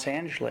Los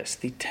Angeles.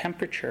 The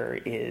temperature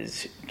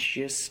is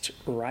just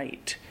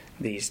right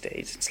these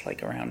days. It's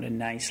like around a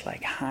nice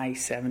high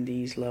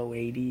 70s, low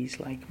 80s,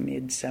 like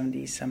mid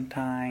 70s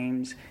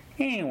sometimes.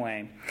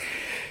 Anyway,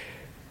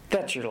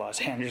 that's your Los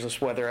Angeles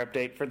weather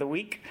update for the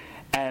week.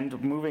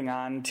 And moving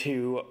on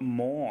to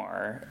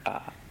more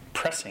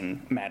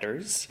pressing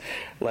matters,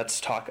 let's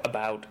talk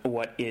about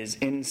what is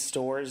in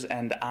stores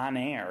and on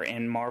air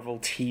in Marvel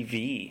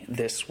TV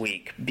this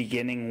week,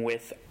 beginning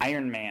with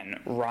Iron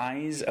Man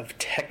Rise of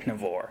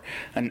Technivore,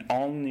 an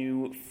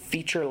all-new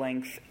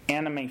feature-length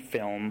anime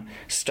film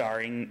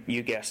starring,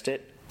 you guessed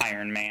it,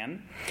 Iron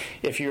Man.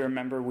 If you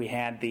remember, we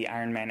had the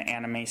Iron Man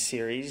anime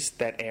series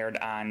that aired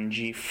on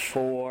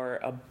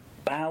G4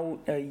 about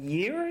a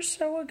year or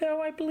so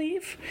ago, I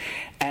believe,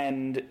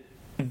 and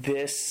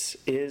this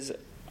is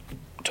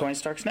Tony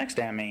Stark's next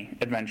anime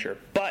adventure,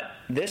 but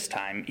this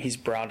time he's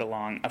brought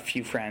along a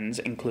few friends,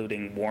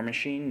 including War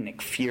Machine,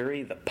 Nick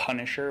Fury, the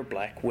Punisher,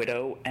 Black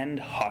Widow, and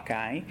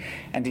Hawkeye,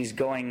 and he's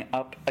going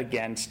up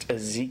against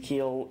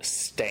Ezekiel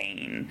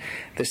Stane.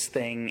 This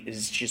thing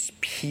is just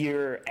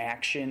pure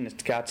action.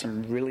 It's got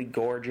some really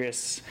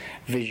gorgeous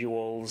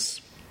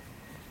visuals,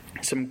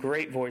 some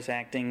great voice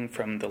acting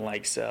from the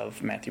likes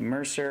of Matthew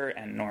Mercer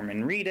and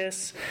Norman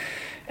Reedus,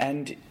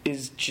 and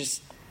is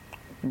just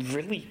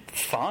really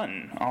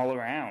fun all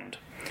around.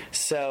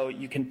 So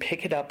you can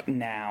pick it up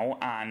now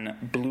on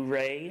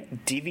Blu-ray,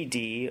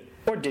 DVD,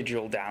 or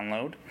digital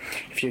download.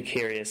 If you're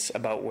curious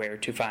about where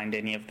to find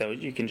any of those,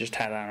 you can just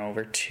head on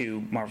over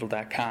to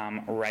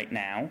Marvel.com right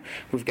now.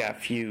 We've got a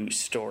few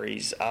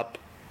stories up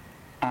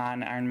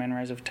on Iron Man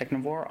Rise of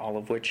Technivore, all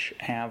of which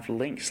have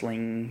links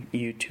linking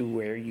you to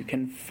where you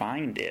can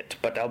find it.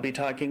 But I'll be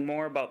talking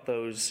more about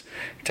those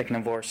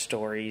Technivore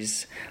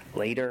stories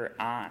later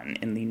on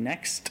in the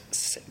next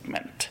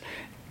segment.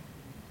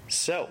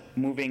 So,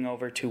 moving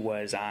over to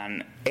what's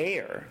on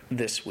air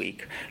this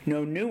week.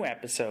 No new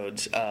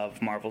episodes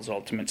of Marvel's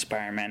Ultimate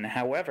Spider-Man.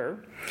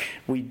 However,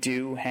 we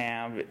do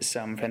have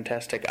some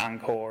fantastic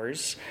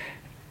encores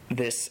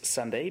this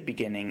Sunday,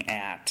 beginning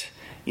at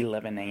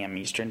 11 a.m.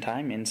 Eastern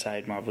Time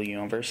inside Marvel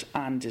Universe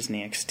on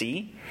Disney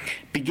XD,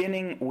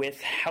 beginning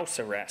with House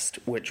Arrest,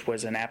 which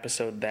was an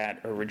episode that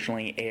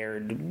originally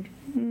aired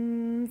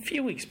a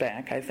few weeks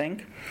back, I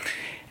think.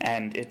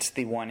 And it's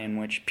the one in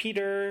which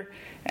Peter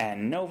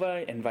and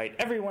Nova invite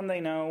everyone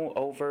they know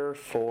over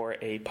for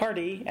a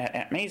party at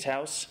Aunt May's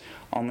house,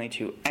 only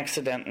to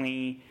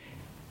accidentally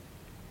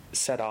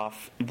set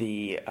off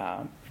the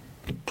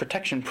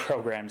protection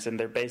programs, and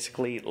they're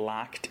basically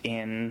locked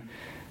in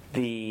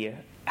the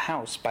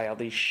house by all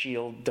these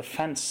shield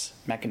defense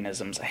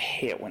mechanisms. I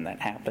hate when that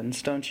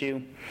happens, don't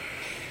you?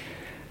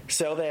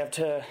 So they have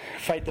to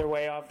fight their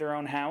way off their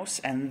own house,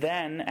 and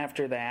then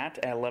after that,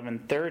 at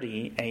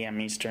 11:30 a.m.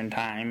 Eastern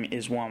Time,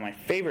 is one of my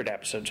favorite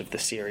episodes of the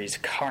series,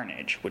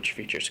 Carnage, which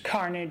features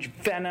Carnage,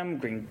 Venom,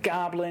 Green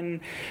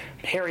Goblin,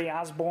 Harry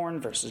Osborn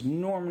versus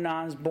Norman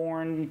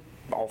Osborn,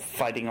 all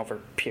fighting over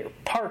Peter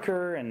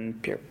Parker,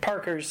 and Peter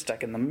Parker's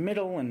stuck in the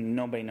middle, and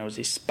nobody knows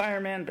he's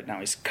Spider-Man, but now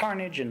he's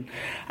Carnage, and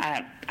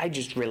I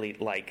just really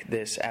like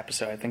this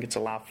episode. I think it's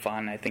a lot of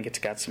fun. I think it's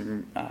got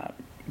some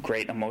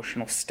great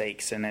emotional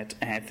stakes in it,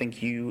 and I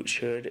think you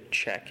should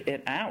check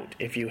it out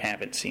if you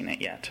haven't seen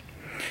it yet.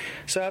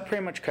 So that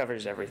pretty much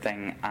covers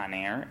everything on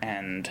air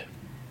and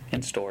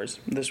in stores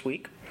this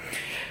week.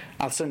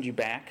 I'll send you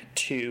back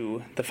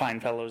to the fine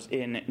fellows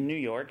in New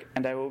York,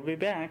 and I will be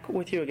back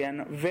with you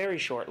again very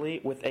shortly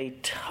with a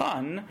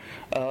ton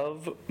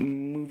of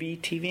movie,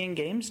 TV, and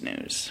games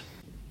news.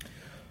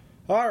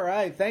 All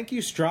right, thank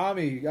you,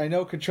 Strami. I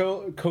know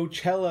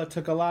Coachella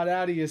took a lot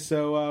out of you,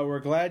 so we're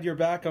glad you're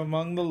back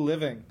among the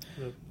living.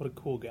 What a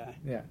cool guy.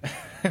 Yeah.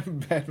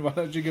 Ben, why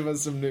don't you give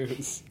us some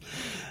news?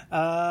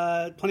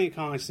 Plenty of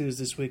comics news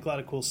this week, a lot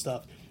of cool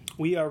stuff.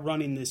 We are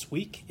running this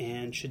week,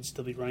 and should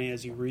still be running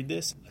as you read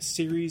this, a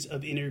series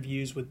of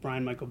interviews with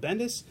Brian Michael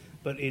Bendis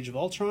about Age of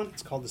Ultron.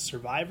 It's called The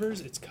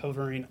Survivors. It's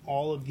covering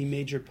all of the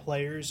major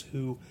players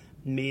who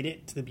made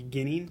it to the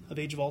beginning of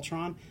Age of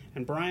Ultron,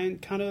 and Brian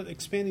kind of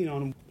expanding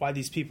on why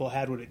these people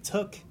had what it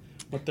took,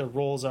 what their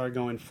roles are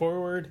going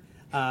forward,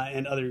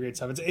 and other great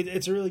stuff.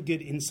 It's a really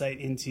good insight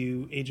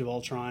into Age of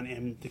Ultron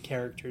and the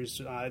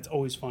characters. It's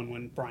always fun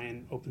when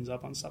Brian opens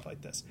up on stuff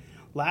like this.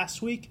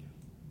 Last week,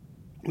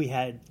 we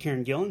had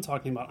Karen Gillan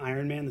talking about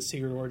Iron Man, the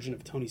secret origin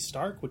of Tony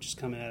Stark, which is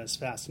coming at us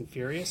fast and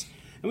furious.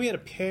 And we had a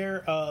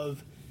pair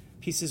of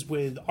pieces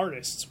with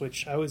artists,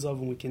 which I always love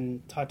when we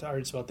can talk to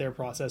artists about their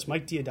process.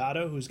 Mike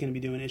Diodato, who's going to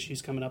be doing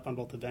issues coming up on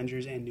both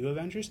Avengers and New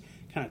Avengers,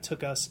 kind of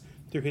took us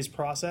through his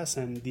process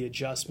and the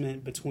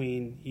adjustment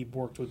between he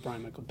worked with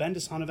Brian Michael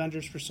Bendis on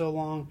Avengers for so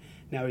long.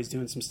 Now he's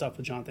doing some stuff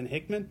with Jonathan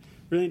Hickman.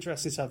 Really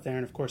interesting stuff there,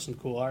 and of course some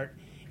cool art.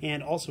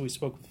 And also we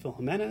spoke with Phil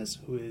Jimenez,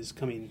 who is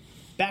coming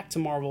back to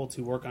Marvel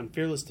to work on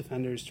Fearless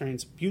Defenders, turning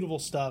some beautiful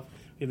stuff.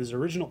 We have his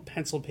original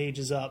pencil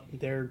pages up.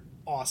 They're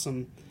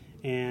awesome.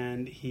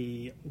 And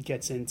he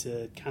gets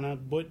into kind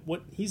of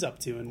what he's up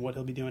to and what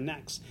he'll be doing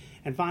next.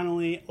 And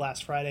finally,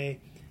 last Friday,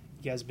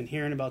 you guys have been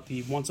hearing about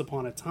the Once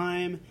Upon a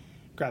Time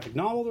graphic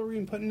novel that we're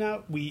going to be putting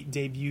out. We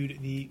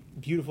debuted the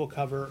beautiful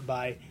cover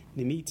by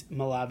Nimit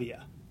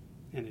Malavia,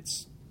 and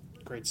it's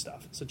great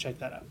stuff. So check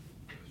that out.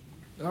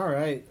 All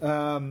right.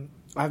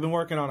 I've been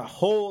working on a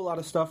whole lot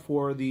of stuff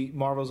for the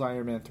Marvel's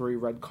Iron Man 3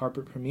 red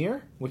carpet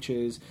premiere, which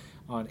is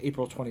on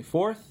April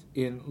 24th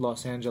in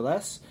Los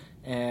Angeles.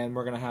 And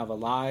we're going to have a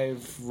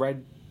live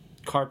red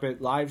carpet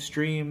live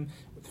stream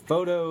with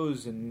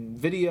photos and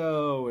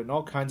video and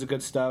all kinds of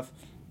good stuff.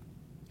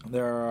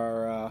 There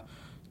are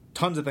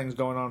tons of things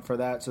going on for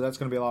that, so that's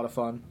going to be a lot of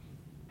fun.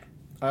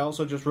 I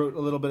also just wrote a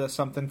little bit of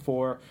something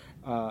for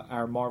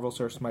our Marvel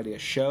Source Media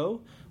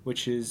show,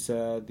 which is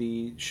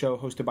the show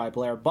hosted by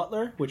Blair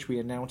Butler, which we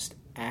announced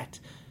at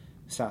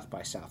South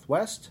by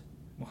Southwest.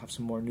 We'll have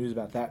some more news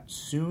about that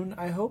soon,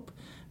 I hope.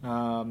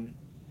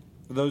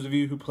 For those of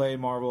you who play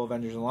Marvel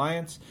Avengers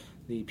Alliance,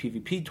 the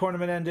PvP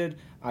tournament ended.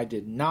 I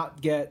did not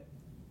get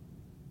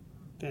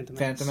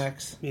Phantom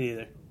X.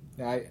 Me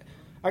neither.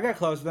 I got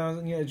close.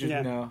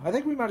 I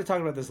think we might have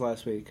talked about this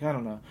last week. I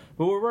don't know.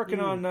 But we're working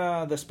on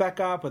the Spec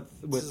Op with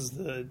this is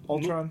the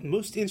Ultron.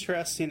 Most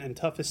interesting and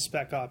toughest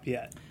Spec Op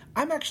yet.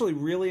 I'm actually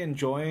really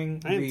enjoying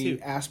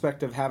the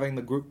aspect of having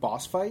the group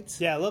boss fights.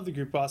 Yeah, I love the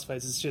group boss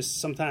fights. It's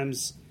just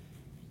sometimes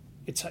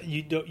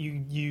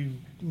you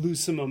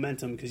lose some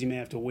momentum because you may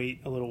have to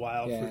wait a little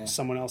while for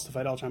someone else to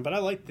fight Ultron. But I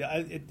like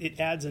that. It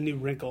adds a new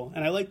wrinkle,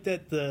 and I like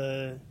that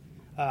the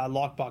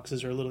lock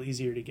boxes are a little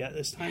easier to get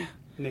this time.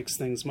 Makes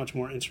things much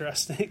more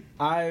interesting.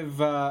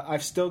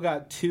 I've still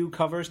got 2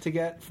 covers to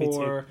get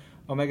for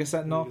Omega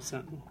Sentinel.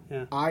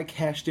 Yeah. I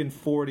cashed in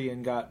 40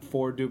 and got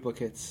 4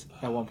 duplicates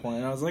at one point,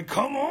 and I was like,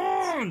 "Come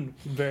on!"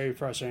 Very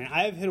frustrating.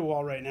 I have hit a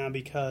wall right now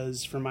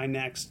because for my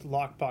next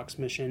lockbox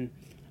mission,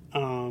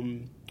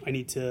 I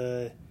need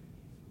to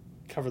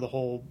cover the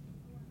whole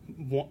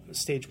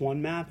stage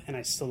 1 map, and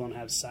I still don't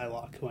have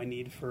Psylocke, who I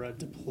need for a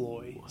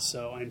deploy.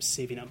 So I'm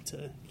saving up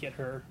to get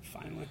her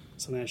finally.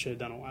 Something I should have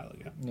done a while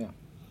ago. Yeah.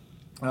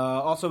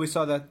 Also, we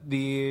saw that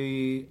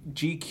the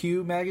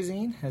GQ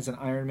magazine has an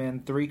Iron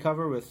Man 3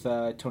 cover with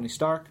Tony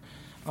Stark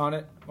on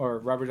it, or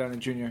Robert Downey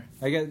Jr.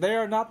 I guess they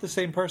are not the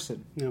same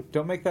person. No.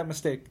 Don't make that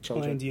mistake,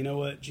 children. Elaine, do you know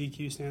what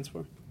GQ stands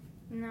for?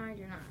 No, I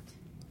do not.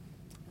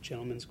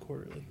 Gentleman's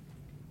Quarterly.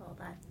 Well,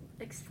 that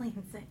explains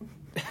it.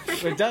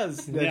 It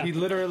does. Yeah. He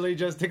literally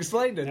just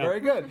explained it. Yeah. Very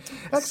good.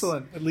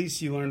 Excellent. At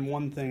least you learned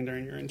one thing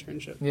during your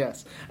internship.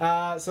 Yes.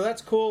 So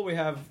that's cool. We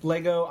have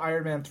Lego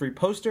Iron Man 3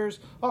 posters,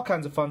 all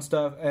kinds of fun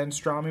stuff, and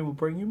Strami will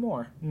bring you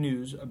more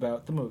news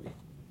about the movie.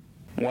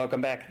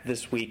 Welcome back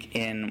this week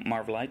in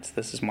Marvelites.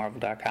 This is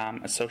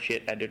Marvel.com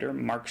Associate Editor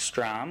Mark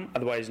Strom,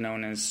 otherwise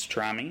known as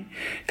Strami,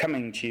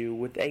 coming to you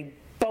with a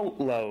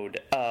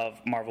boatload of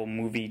Marvel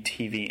movie,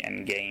 TV,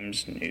 and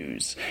games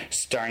news.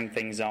 Starting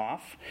things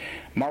off,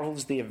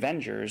 Marvel's The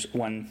Avengers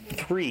won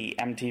 3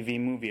 MTV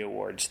Movie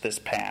Awards this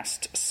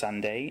past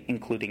Sunday,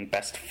 including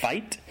Best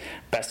Fight,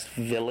 Best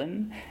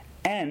Villain,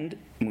 and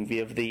Movie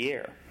of the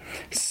Year.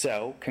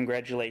 So,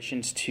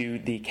 congratulations to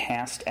the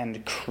cast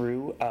and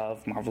crew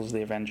of Marvel's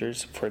The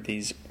Avengers for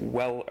these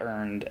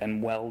well-earned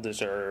and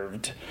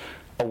well-deserved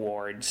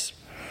awards.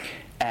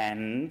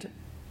 And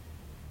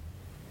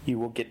you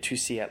will get to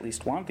see at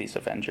least one of these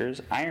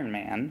Avengers, Iron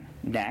Man,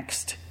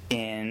 next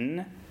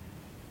in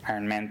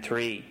Iron Man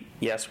 3.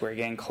 Yes, we're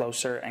getting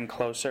closer and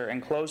closer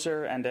and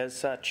closer, and as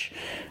such,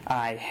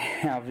 I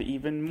have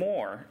even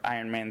more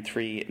Iron Man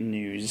 3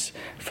 news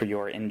for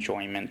your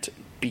enjoyment,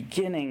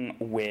 beginning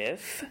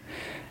with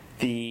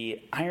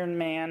the Iron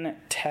Man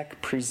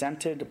tech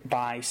presented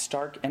by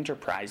Stark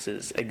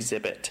Enterprises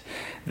exhibit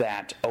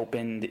that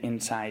opened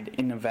inside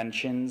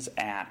Innoventions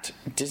at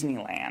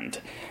Disneyland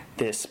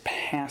this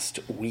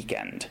past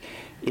weekend.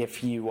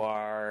 If you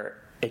are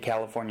a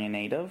California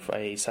native,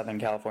 a Southern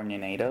California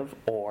native,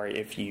 or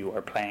if you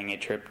are planning a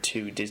trip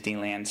to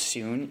Disneyland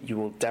soon, you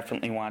will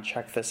definitely want to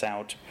check this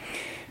out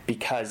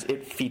because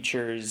it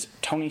features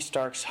Tony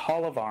Stark's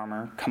Hall of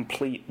Armor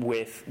complete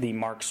with the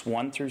Marks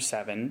 1 through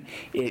 7.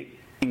 It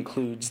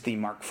includes the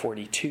Mark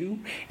 42.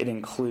 It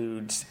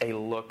includes a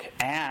look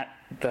at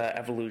the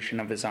evolution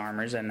of his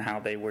armors and how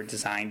they were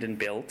designed and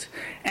built.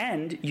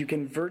 And you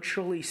can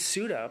virtually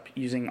suit up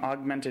using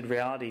augmented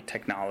reality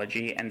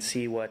technology and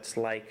see what's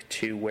like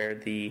to wear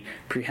the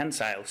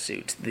prehensile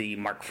suit, the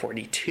Mark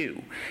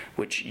 42,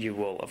 which you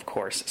will, of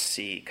course,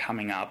 see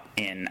coming up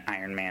in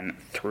Iron Man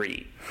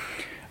 3.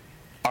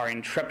 Our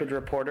intrepid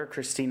reporter,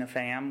 Christina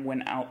Pham,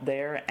 went out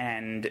there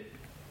and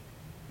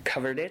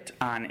covered it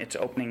on its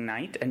opening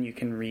night, and you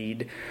can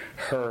read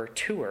her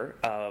tour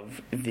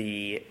of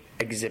the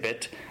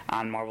exhibit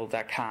on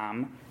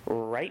Marvel.com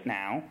right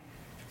now.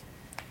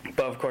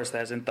 But of course,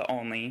 that isn't the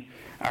only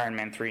Iron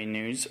Man 3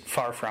 news.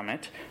 Far from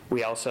it.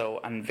 We also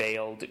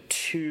unveiled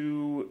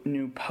 2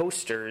 new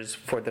posters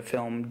for the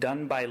film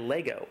done by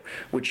Lego,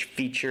 which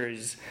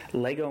features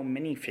Lego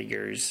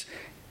minifigures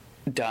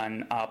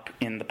done up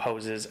in the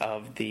poses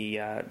of the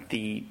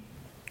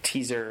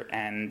teaser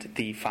and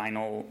the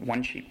final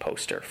one-sheet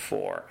poster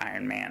for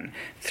Iron Man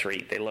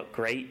 3. They look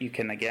great. You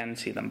can, again,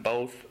 see them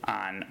both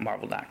on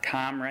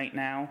Marvel.com right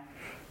now.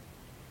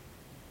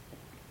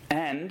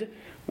 And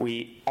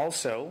we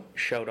also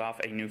showed off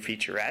a new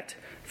featurette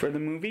for the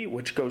movie,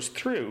 which goes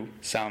through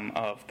some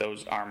of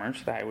those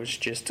armors that I was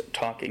just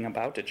talking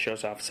about. It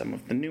shows off some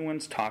of the new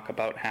ones, talk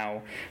about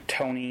how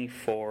Tony,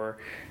 for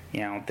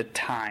the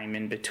time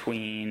in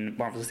between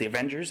Marvel's The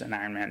Avengers and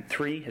Iron Man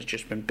 3, has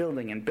just been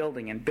building and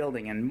building and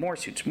building, and more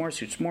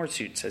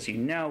suits. As you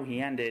know,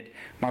 he ended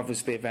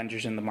Marvel's The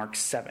Avengers in the Mark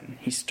 7.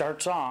 He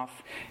starts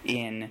off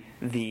in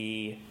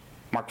the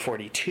Mark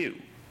 42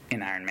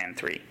 in Iron Man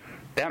 3.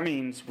 That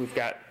means we've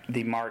got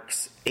the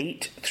Marks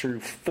 8 through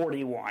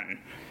 41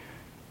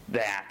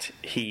 that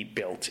he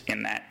built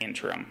in that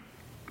interim.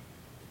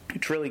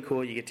 It's really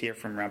cool. You get to hear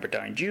from Robert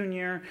Downey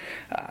Jr.,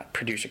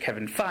 producer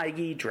Kevin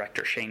Feige,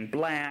 director Shane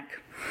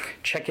Black.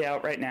 Check it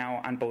out right now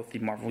on both the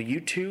Marvel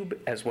YouTube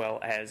as well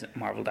as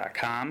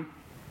Marvel.com.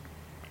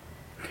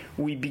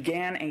 We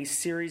began a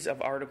series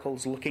of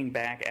articles looking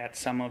back at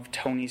some of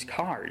Tony's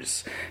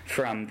cars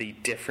from the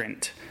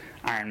different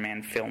Iron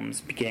Man films,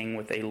 beginning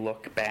with a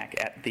look back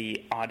at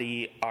the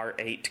Audi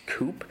R8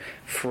 Coupe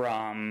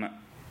from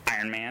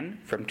Iron Man,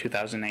 from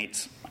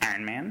 2008's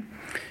Iron Man.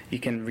 You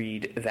can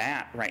read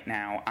that right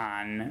now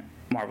on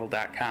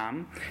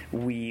Marvel.com.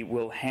 We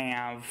will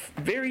have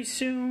very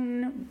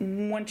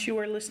soon, once you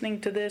are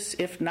listening to this,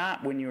 if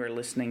not when you are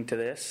listening to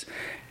this,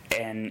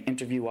 an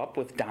interview up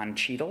with Don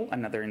Cheadle,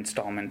 another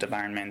installment of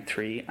Iron Man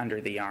 3 Under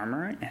the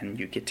Armor, and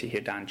you get to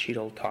hear Don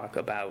Cheadle talk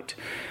about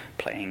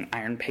playing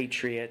Iron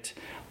Patriot,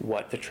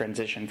 what the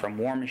transition from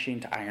War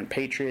Machine to Iron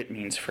Patriot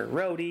means for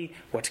Rhodey,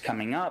 what's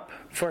coming up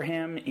for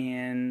him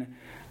in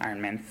Iron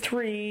Man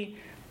 3,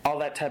 all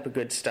that type of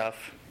good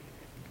stuff.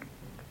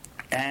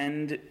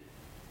 And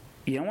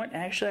you know what?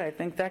 Actually, I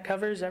think that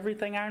covers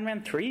everything Iron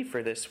Man 3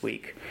 for this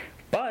week.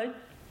 But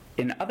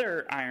in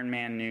other Iron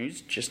Man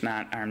news, just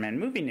not Iron Man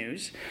movie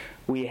news,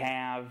 we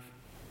have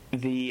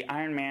the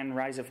Iron Man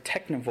Rise of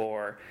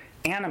Technivore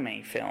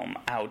anime film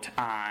out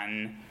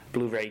on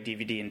Blu-ray,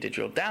 DVD, and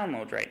digital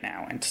download right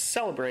now. And to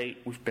celebrate,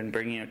 we've been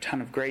bringing you a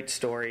ton of great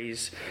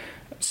stories.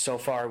 So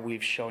far,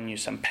 we've shown you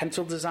some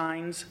pencil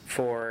designs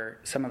for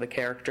some of the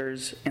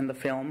characters in the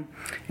film,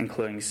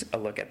 including a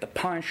look at the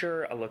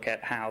Punisher, a look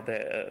at how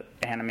the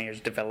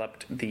animators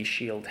developed the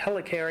SHIELD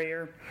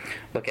helicarrier,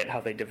 look at how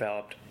they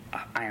developed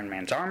Iron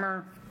Man's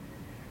armor.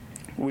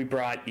 We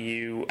brought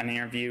you an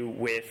interview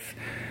with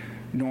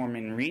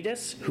Norman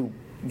Reedus, who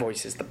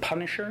voices the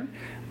Punisher.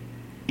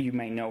 You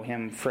may know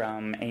him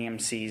from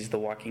AMC's The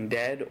Walking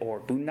Dead or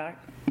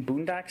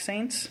Boondock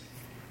Saints.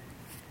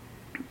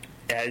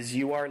 As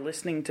you are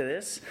listening to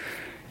this,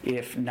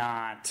 if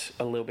not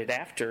a little bit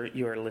after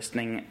you are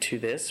listening to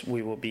this,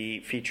 we will be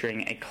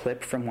featuring a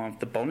clip from one of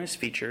the bonus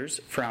features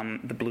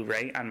from the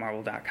Blu-ray on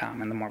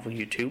Marvel.com and the Marvel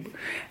YouTube.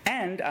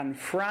 And on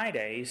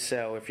Friday,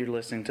 so if you're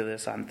listening to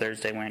this on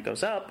Thursday when it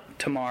goes up,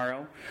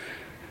 tomorrow,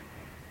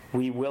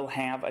 we will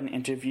have an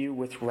interview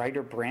with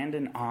writer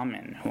Brandon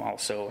Auman, who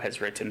also has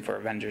written for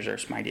Avengers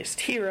Earth's Mightiest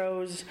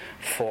Heroes,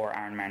 for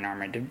Iron Man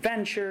Armored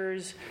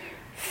Adventures,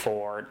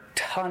 for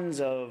tons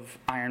of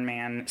Iron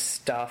Man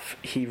stuff.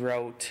 He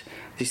wrote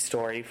the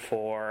story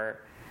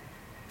for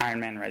Iron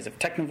Man Rise of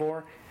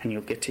Technivore, and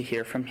you'll get to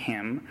hear from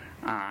him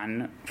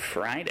on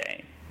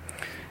Friday.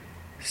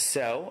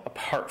 So,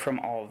 apart from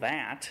all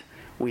that,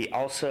 we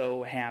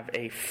also have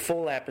a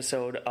full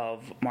episode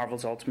of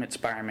Marvel's Ultimate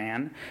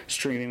Spider-Man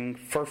streaming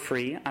for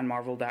free on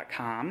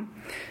Marvel.com.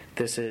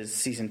 This is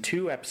Season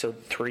 2,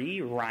 Episode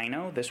 3,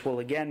 Rhino. This will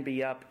again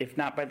be up, if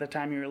not by the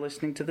time you're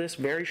listening to this,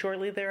 very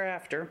shortly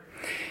thereafter.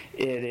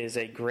 It is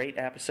a great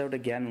episode,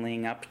 again,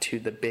 leading up to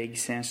the big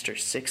Sinister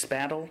Six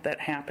battle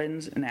that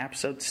happens in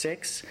Episode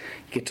 6.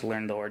 You get to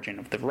learn the origin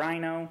of the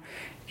Rhino.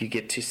 You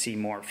get to see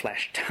more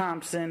Flash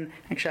Thompson.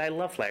 Actually, I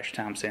love Flash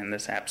Thompson in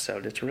this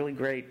episode. It's a really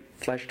great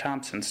Flash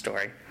Thompson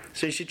story.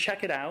 So you should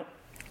check it out,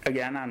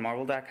 again, on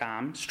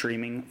Marvel.com,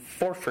 streaming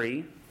for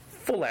free,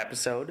 full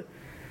episode.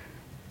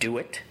 Do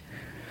it.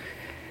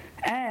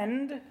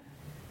 And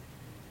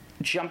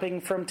jumping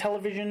from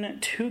television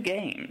to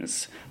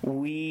games,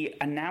 we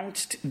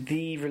announced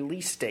the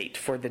release date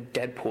for the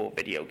Deadpool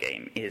video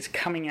game is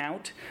coming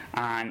out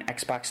on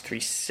Xbox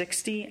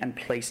 360 and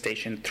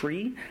PlayStation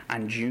 3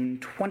 on June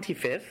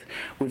 25th.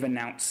 We've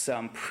announced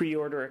some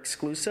pre-order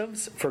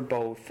exclusives for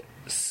both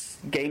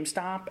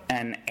GameStop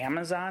and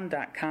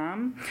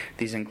Amazon.com.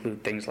 These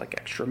include things like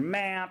extra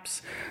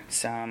maps,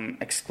 some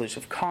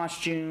exclusive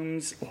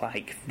costumes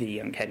like the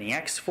Uncanny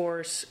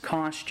X-Force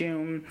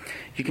costume.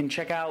 You can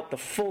check out the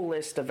full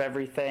list of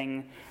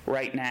everything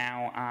right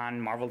now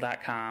on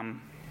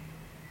Marvel.com.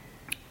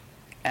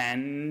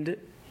 And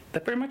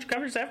that pretty much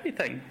covers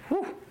everything.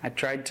 Whew. I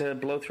tried to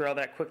blow through all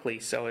that quickly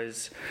so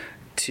as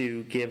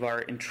to give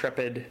our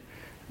intrepid,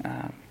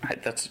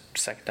 that's the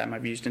second time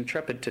I've used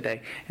intrepid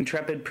today,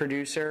 intrepid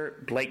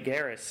producer Blake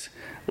Garris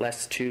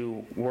less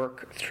to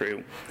work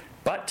through.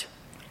 But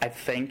I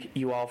thank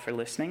you all for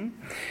listening,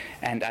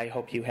 and I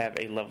hope you have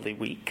a lovely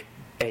week,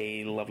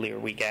 a lovelier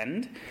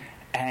weekend,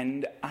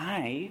 and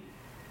I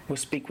will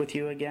speak with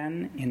you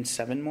again in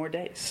 7 more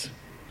days.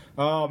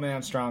 Oh,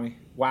 man, Strami.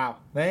 Wow.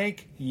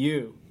 Thank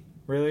you.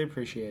 Really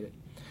appreciate it.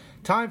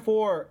 Time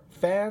for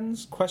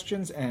fans,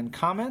 questions, and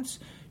comments.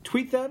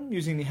 Tweet them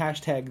using the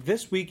hashtag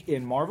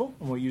ThisWeekInMarvel,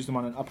 and we'll use them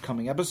on an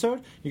upcoming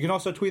episode. You can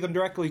also tweet them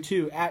directly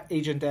to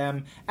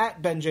 @AgentM,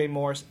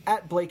 @BenJMorse,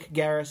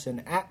 @BlakeGarris,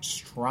 and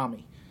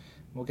 @Strami.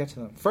 We'll get to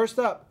them. First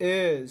up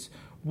is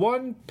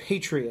One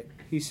Patriot.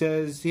 He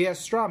says, he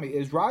asks Strami,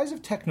 is Rise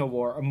of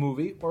Technovore a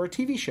movie or a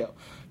TV show?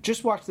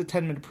 Just watched the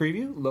 10-minute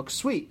preview. Looks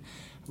sweet.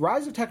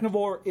 Rise of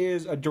Technovore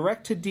is a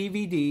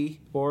direct-to-DVD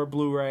or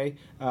Blu-ray,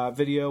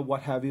 video,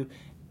 what have you,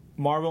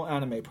 Marvel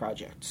anime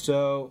project.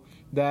 So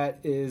that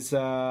is,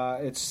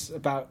 it's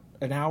about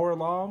an hour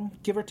long,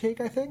 give or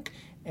take, I think.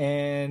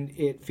 And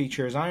it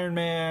features Iron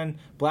Man,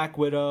 Black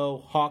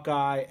Widow,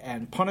 Hawkeye,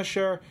 and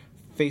Punisher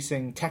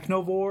facing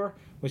Technovore,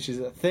 which is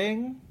a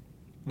thing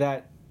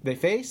that they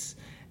face.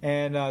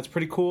 And it's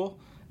pretty cool.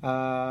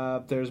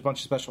 There's a bunch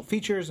of special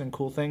features and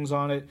cool things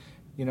on it.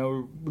 You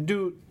know,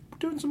 we're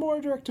doing some more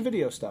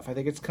direct-to-video stuff. I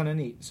think it's kind of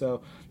neat.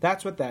 So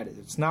that's what that is.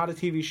 It's not a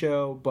TV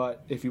show,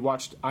 but if you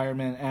watched Iron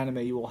Man anime,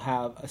 you will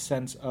have a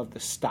sense of the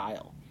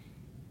style.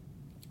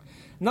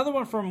 Another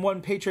one from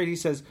One Patriot, he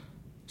says,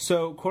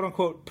 so,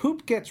 quote-unquote,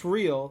 poop gets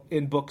real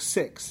in book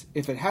 6.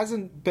 If it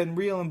hasn't been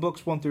real in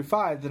books 1 through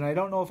 5, then I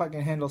don't know if I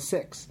can handle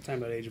 6. Talking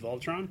about Age of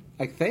Ultron?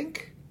 I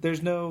think.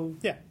 There's no...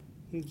 Yeah.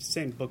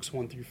 Same books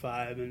 1 through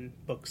 5 and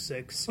book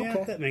 6. Okay.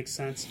 Yeah, that makes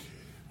sense.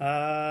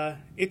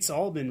 It's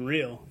all been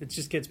real. It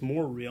just gets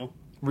more real.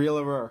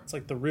 Realer. It's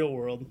like the real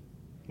world.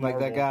 Like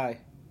that guy.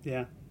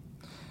 Yeah.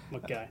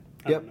 What guy?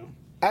 I Yep. don't know.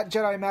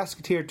 @Jedi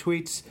Masketeer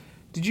tweets,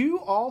 did you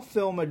all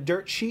film a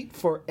dirt sheet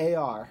for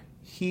AR?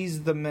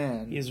 He's the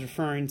man. He is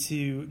referring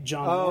to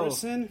John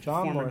Morrison,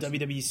 former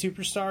WWE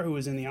superstar who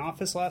was in the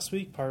office last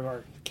week, part of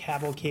our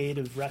cavalcade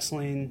of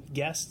wrestling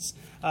guests.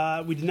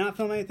 We did not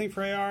film anything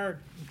for AR.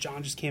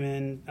 John just came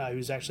in. He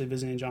was actually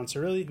visiting John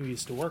Cirilli, who he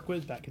used to work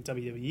with back at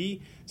WWE.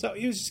 So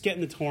he was just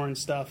getting the tour and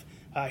stuff.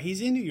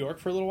 He's in New York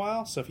for a little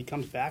while, so if he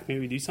comes back,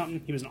 maybe we do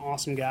something. He was an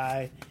awesome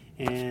guy,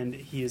 and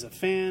he is a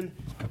fan.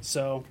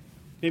 So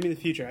maybe in the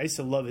future. I used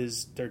to love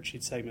his dirt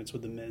sheet segments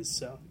with The Miz,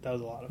 so that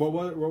was a lot of fun.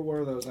 What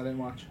were those? I didn't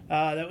watch.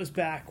 That was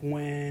back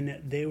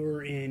when they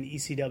were in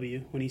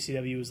ECW, when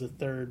ECW was the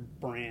third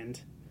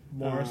brand.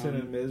 Morrison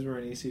and Miz were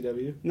in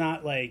ECW?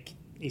 Not like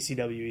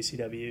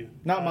ECW.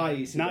 Not my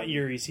ECW. Not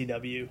your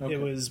ECW. Okay. It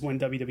was when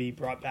WWE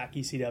brought back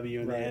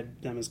ECW, and they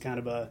had them as kind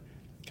of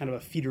a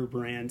feeder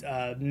brand.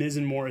 Miz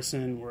and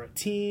Morrison were a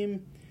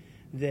team.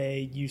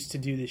 They used to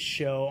do this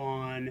show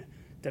on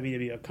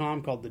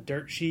WWE.com called The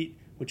Dirt Sheet,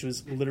 which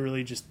was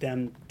literally just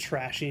them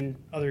trashing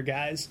other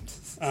guys.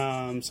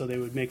 So they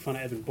would make fun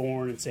of Evan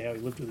Bourne and say how he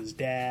lived with his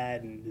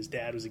dad, and his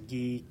dad was a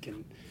geek,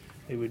 and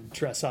they would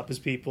dress up as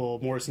people.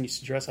 Morrison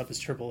used to dress up as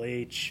Triple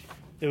H.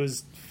 It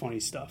was funny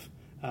stuff.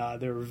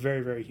 They were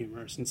very, very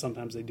humorous, and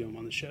sometimes they do them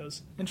on the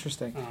shows.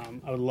 Interesting.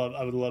 I would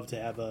love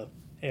to have a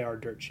AR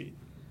dirt sheet.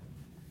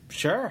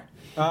 Sure.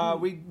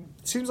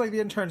 Seems like the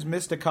interns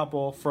missed a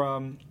couple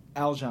from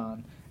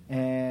Aljon,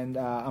 and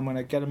I'm going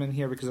to get them in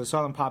here because I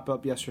saw them pop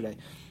up yesterday.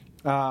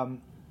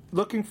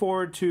 Looking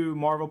forward to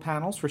Marvel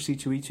panels for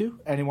C2E2.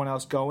 Anyone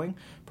else going?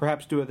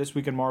 Perhaps do a This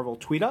Week in Marvel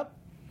tweet up.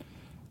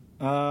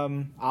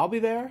 I'll be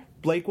there.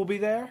 Blake will be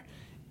there.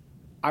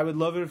 I would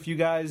love it if you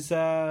guys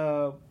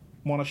want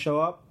to show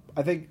up.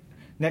 I think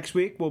next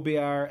week will be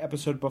our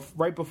episode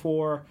right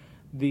before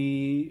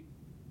the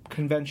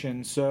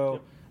convention.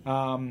 So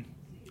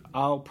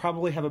I'll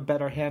probably have a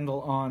better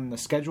handle on the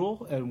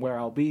schedule and where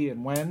I'll be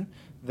and when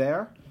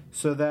there,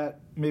 so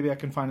that maybe I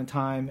can find a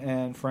time,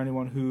 and for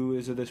anyone who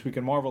is a This Week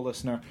in Marvel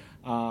listener,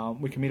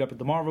 we can meet up at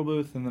the Marvel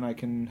booth, and then I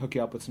can hook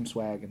you up with some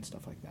swag and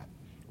stuff like that.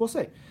 We'll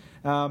see.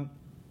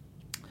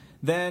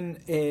 Then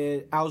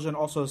Aljon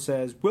also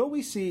says, will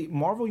we see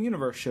Marvel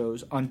Universe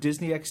shows on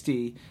Disney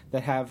XD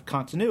that have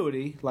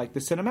continuity like the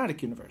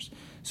cinematic universe?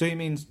 So he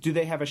means, do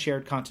they have a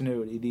shared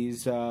continuity,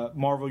 these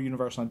Marvel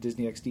Universe on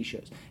Disney XD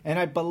shows? And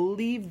I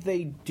believe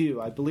they do.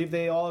 I believe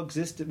they all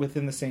exist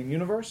within the same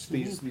universe,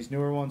 these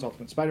newer ones,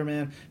 Ultimate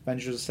Spider-Man,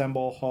 Avengers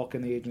Assemble, Hulk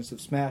and the Agents of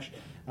Smash.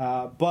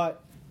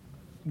 But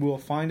we'll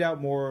find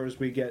out more as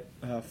we get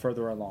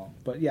further along.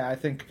 But yeah, I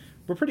think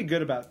we're pretty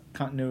good about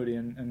continuity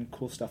and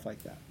cool stuff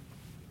like that.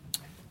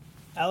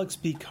 Alex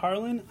B.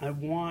 Carlin,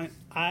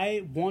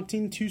 I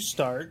wanting to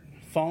start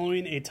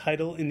following a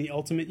title in the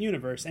Ultimate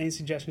Universe. Any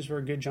suggestions for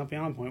a good jumping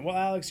on point? Well,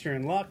 Alex, you're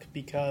in luck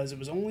because it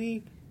was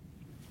only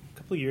a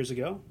couple of years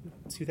ago,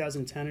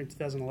 2010 or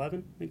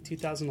 2011, I think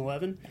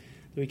 2011,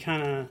 that we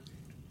kind of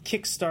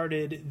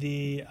kick-started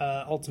the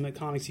Ultimate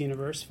Comics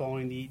universe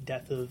following the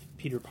death of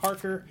Peter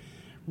Parker.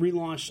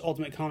 relaunched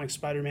Ultimate Comics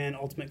Spider-Man,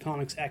 Ultimate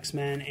Comics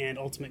X-Men, and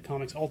Ultimate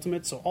Comics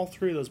Ultimate. So all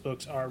three of those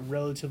books are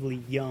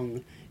relatively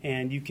young,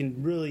 and you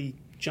can really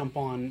jump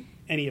on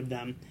any of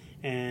them.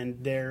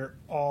 And they're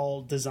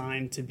all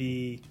designed to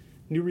be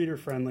new reader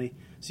friendly,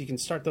 so you can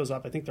start those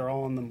up. I think they're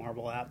all on the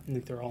Marvel app. I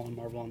think they're all on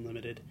Marvel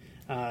Unlimited.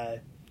 I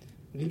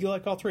think you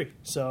like all three.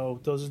 So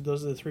those are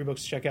the three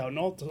books to check out. And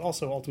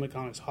also Ultimate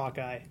Comics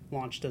Hawkeye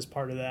launched as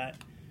part of that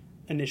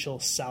initial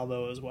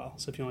salvo as well.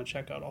 So if you want to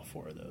check out all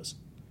four of those.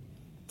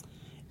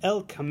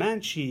 El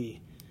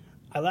Comanche.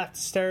 I laughed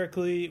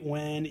hysterically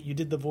when you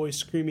did the voice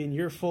screaming,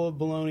 "You're full of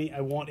baloney.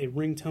 I want a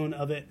ringtone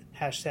of it.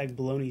 Hashtag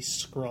baloney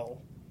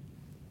scroll."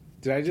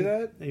 Did I do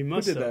that? You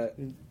must Who did have.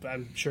 that?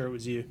 I'm sure it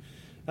was you.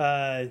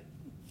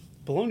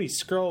 Baloney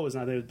scroll was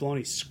not there. It was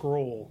baloney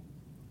scroll.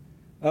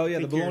 Oh, yeah,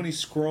 the think baloney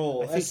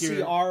scroll. I think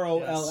you're-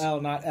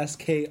 SCROLL, not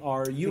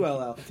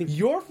SKRULL. I think-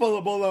 You're full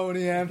of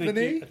baloney,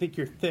 Anthony. I think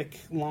your thick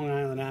Long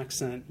Island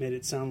accent made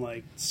it sound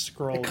like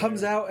scroll. It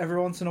comes out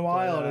every once in a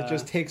while, and it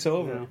just takes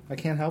over. no. I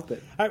can't help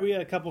it. All right, we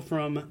got a couple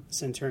from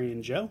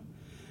Centurion Joe.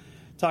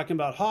 Talking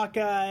about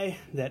Hawkeye,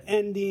 that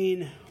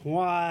ending,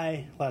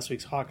 why. Last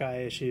week's Hawkeye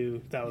issue,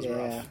 that was Yeah.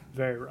 rough.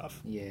 Very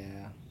rough.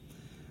 Yeah.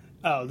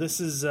 Oh, this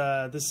is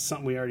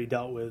something we already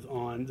dealt with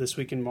on This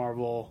Week in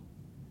Marvel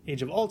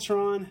Age of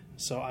Ultron,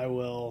 so I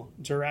will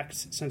direct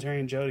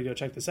Centurion Joe to go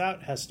check this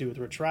out. It has to do with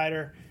Rich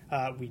Rider.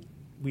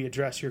 We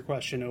address your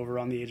question over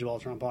on the Age of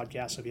Ultron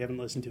podcast, so if you haven't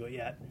listened to it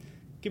yet,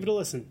 give it a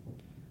listen.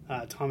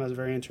 Tom has a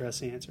very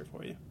interesting answer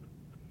for you.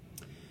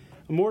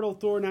 Immortal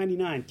Thor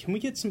 99. Can we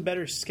get some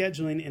better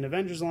scheduling in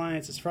Avengers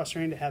Alliance? It's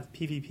frustrating to have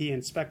PvP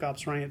and Spec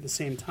Ops running at the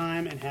same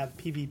time and have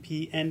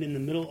PvP end in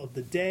the middle of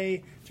the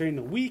day during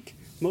the week.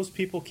 Most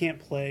people can't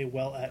play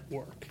well at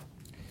work.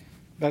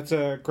 That's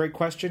a great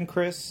question,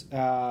 Chris.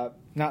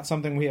 Not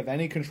something we have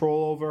any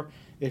control over.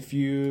 If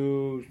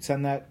you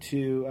send that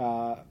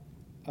to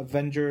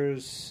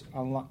Avengers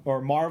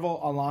or Marvel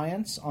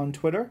Alliance on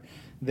Twitter,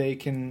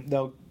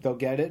 they'll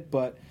get it.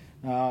 But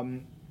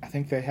I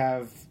think they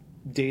have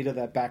data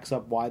that backs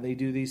up why they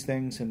do these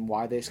things and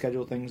why they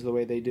schedule things the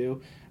way they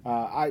do.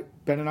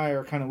 Ben and I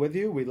are kind of with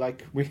you.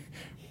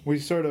 We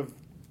sort of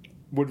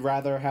would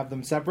rather have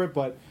them separate,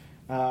 but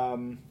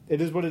it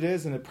is what it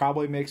is, and it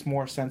probably makes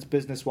more sense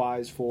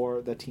business-wise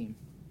for the team.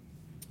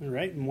 All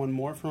right, and one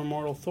more from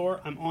Immortal Thor.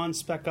 I'm on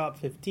Spec Op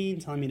 15,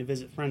 telling me to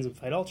visit friends and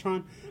fight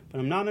Ultron, but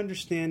I'm not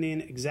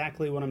understanding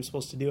exactly what I'm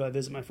supposed to do. I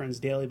visit my friends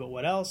daily, but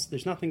what else?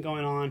 There's nothing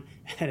going on,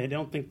 and I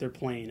don't think they're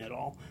playing at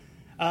all.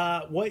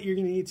 What you're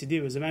going to need to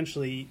do is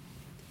eventually,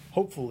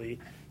 hopefully,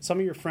 some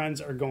of your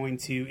friends are going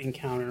to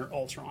encounter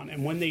Ultron,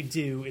 and when they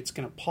do, it's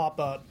going to pop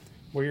up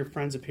where your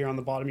friends appear on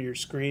the bottom of your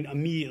screen.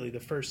 Immediately, the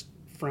first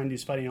friend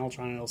who's fighting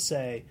Ultron, it'll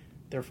say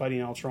they're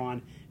fighting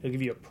Ultron. It'll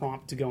give you a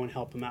prompt to go and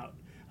help them out.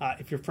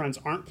 If your friends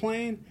aren't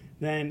playing,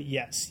 then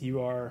yes,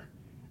 you are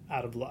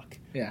out of luck.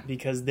 Yeah.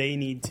 Because they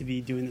need to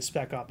be doing the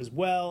Spec Op as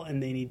well,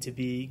 and they need to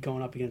be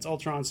going up against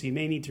Ultron, so you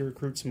may need to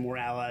recruit some more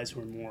allies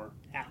who are more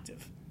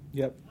active.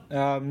 Yep.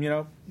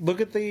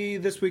 Look at the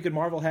This Week in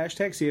Marvel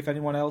hashtag, see if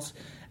anyone else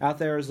out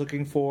there is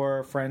looking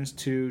for friends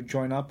to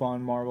join up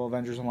on Marvel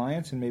Avengers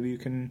Alliance, and maybe you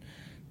can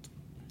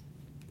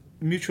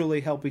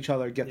mutually help each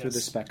other get through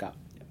the Spec Op.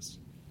 Yes.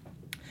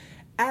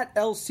 At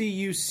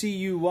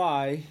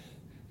LCUCUY,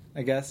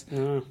 I guess,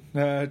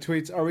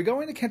 tweets, are we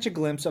going to catch a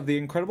glimpse of the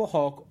Incredible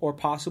Hulk or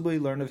possibly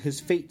learn of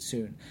his fate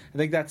soon? I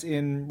think that's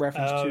in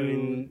reference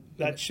to...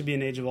 that should be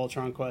an Age of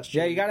Ultron question.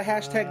 Yeah, you got to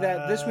hashtag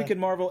that This Week in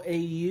Marvel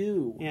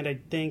AU. And I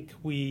think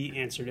we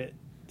answered it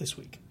this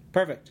week.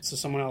 Perfect. So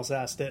someone else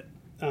asked it.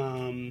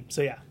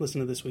 So yeah, listen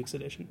to this week's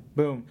edition.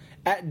 Boom.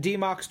 At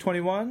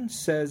DMox21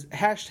 says,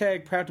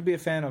 hashtag proud to be a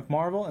fan of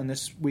Marvel and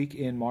This Week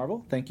in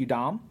Marvel. Thank you,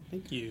 Dom.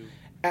 Thank you.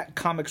 At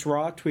Comics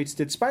Raw tweets,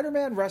 did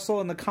Spider-Man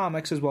wrestle in the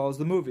comics as well as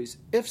the movies?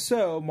 If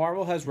so,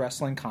 Marvel has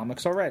wrestling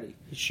comics already.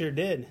 He sure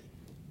did.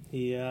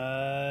 He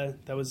that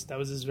was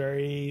his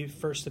very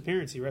first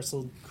appearance. He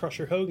wrestled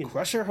Crusher Hogan.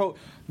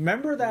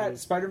 Remember that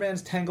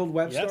Spider-Man's Tangled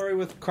Web story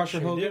with Crusher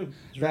Hogan?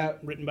 It was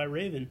written by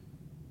Raven.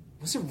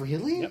 Was it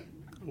really? Yep.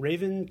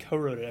 Raven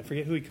co-wrote it. I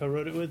forget who he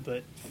co-wrote it with,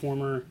 but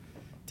former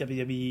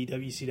WWE,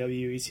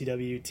 WCW,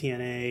 ECW,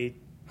 TNA,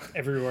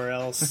 everywhere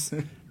else,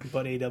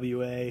 but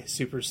AWA,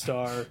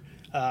 Superstar.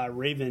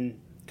 Raven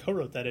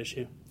co-wrote that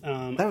issue.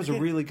 That was a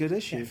really good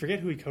issue. I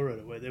forget who he co-wrote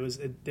it with.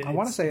 I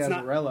want to say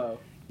Azzarello.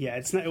 Yeah,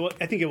 it's not.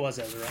 I think it was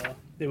Azzarello.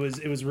 It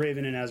was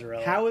Raven and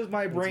Azzarello. How is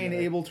my brain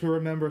able to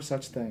remember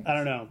such things? I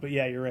don't know, but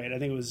yeah, you're right. I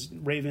think it was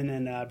Raven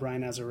and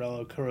Brian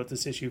Azzarello co-wrote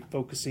this issue,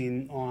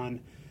 focusing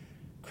on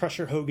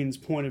Crusher Hogan's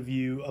point of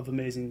view of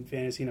Amazing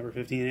Fantasy number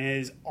 15. And it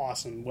is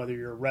awesome, whether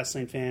you're a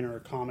wrestling fan or a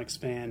comics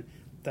fan.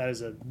 That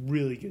is a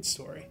really good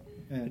story.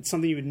 Yeah. It's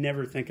something you would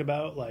never think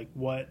about, like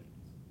what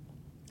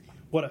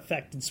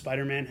effect did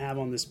Spider-Man have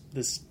on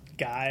this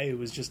guy who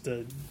was just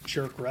a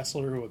jerk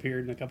wrestler who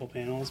appeared in a couple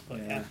panels.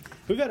 But yeah,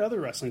 we've had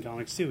other wrestling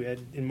comics too. We had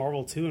in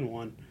Marvel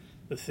 2-in-1,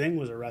 The Thing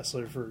was a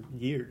wrestler for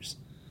years.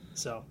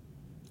 So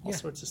all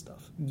sorts of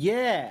stuff.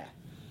 Yeah.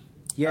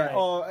 Yeah.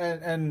 All right.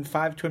 Oh, and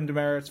 5 twin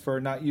demerits for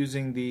not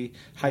using the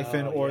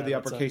hyphen or yeah, the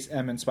that's uppercase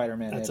M in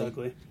Spider-Man. That's Eddie.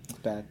 ugly. It's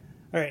bad.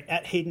 All right,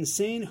 at Hayden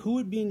Sane, who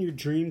would be in your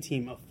dream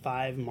team of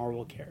 5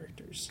 Marvel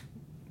characters?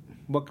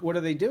 What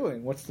are they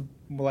doing? What's the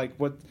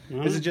what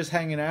is it? Just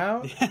hanging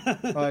out?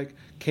 Like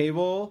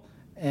Cable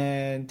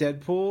and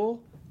Deadpool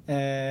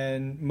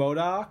and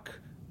MODOK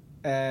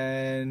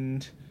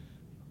and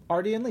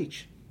Artie and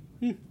Leech.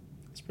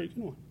 That's a pretty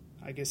good one.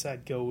 I guess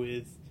I'd go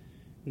with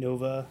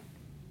Nova,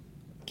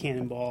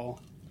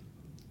 Cannonball,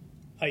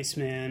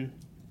 Iceman,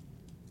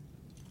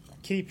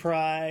 Kitty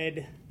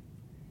Pryde,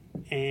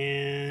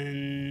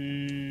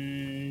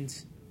 and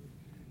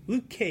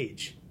Luke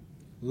Cage.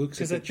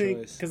 Luke's a good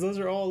choice. Because those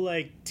are all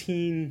like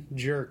teen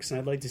jerks, and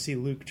I'd like to see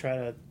Luke try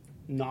to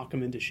knock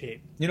them into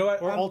shape. You know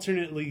what? Or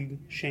alternately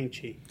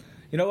Shang-Chi.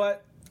 You know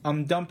what?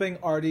 I'm dumping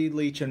Artie,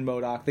 Leech, and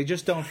MODOK. They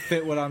just don't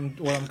fit what I'm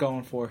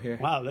going for here.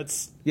 Wow,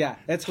 that's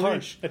it's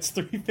harsh. That's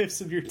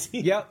 3/5 of your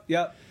team. Yep.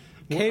 What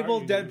Cable,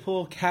 are you doing?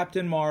 Deadpool,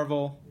 Captain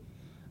Marvel,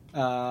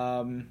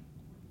 and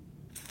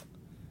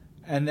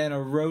then a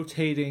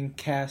rotating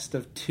cast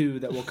of 2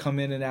 that will come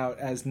in and out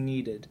as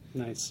needed.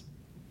 Nice.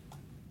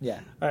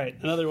 Yeah. All right,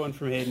 another one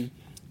from Hayden.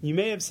 You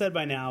may have said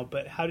by now,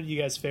 but how did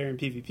you guys fare in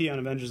PvP on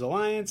Avengers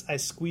Alliance? I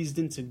squeezed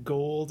into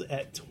gold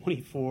at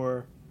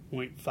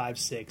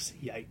 24.56.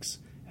 Yikes.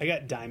 I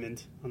got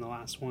diamond on the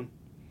last one.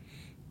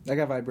 I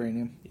got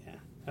vibranium. Yeah.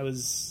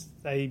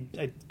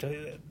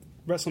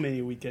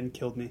 WrestleMania weekend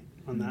killed me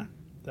on that.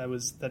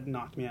 That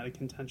knocked me out of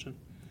contention.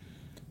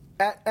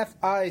 At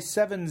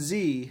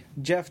FI7Z,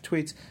 Jeff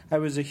tweets, I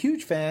was a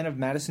huge fan of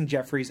Madison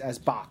Jeffries as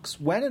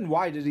Box. When and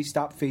why did he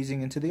stop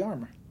phasing into the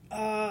armor?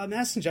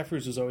 Madison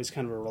Jeffries was always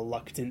kind of a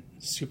reluctant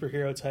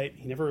superhero type.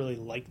 He never really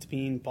liked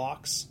being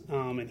Box,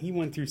 and he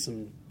went through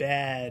some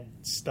bad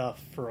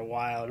stuff for a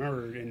while. I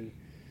remember in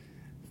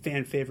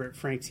fan favorite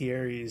Frank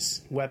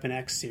Thierry's Weapon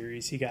X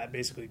series, he got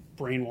basically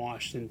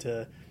brainwashed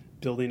into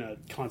building a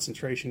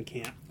concentration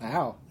camp.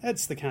 Wow.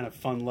 That's the kind of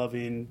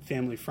fun-loving,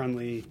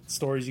 family-friendly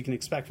stories you can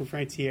expect from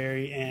Frank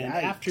Thierry. And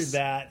Yikes. after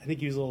that, I think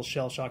he was a little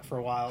shell-shocked for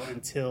a while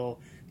until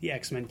the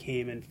X-Men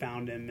came and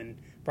found him and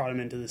brought him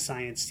into the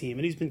science team.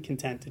 And he's been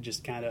content to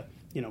just kind of,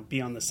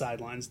 be on the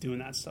sidelines doing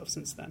that stuff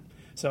since then.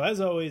 So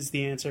as always,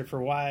 the answer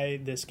for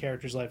why this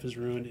character's life is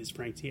ruined is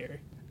Frank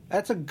Thierry.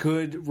 That's a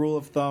good rule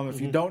of thumb.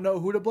 If you don't know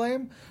who to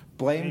blame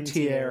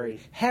Thierry.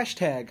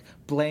 Hashtag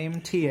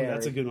blame Thierry.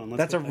 That's a good one.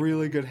 That's a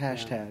really good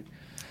hashtag.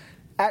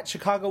 Yeah. At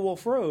Chicago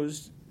Wolf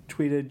Rose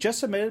tweeted, just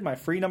submitted my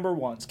free number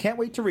 1s. Can't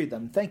wait to read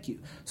them. Thank you.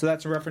 So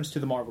that's a reference to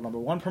the Marvel number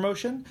 1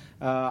 promotion.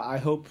 I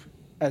hope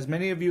as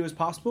many of you as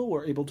possible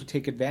were able to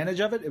take advantage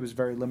of it. It was a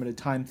very limited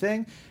time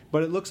thing,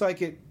 but it looks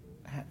like it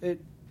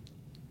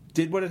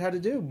did what it had to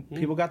do.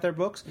 People got their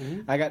books.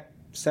 I got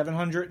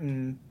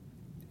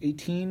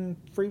 718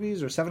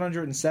 freebies or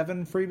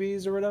 707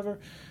 freebies or whatever,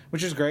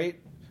 which is great.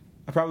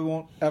 I probably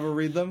won't ever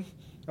read them,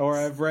 or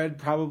I've read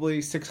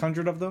probably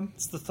 600 of them.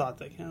 It's the thought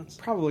that counts.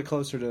 Probably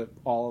closer to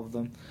all of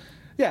them.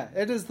 Yeah,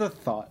 it is the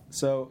thought.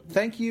 So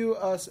thank you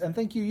us and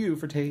thank you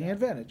for taking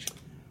advantage.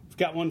 We've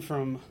got one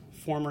from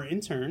former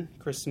intern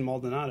Kristen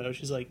Maldonado.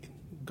 She's like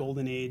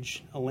golden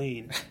age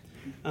Elaine.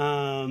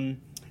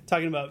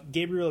 Talking about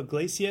Gabriel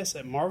Iglesias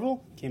at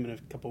Marvel. Came in a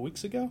couple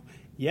weeks ago.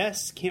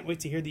 Yes, can't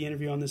wait to hear the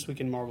interview on This Week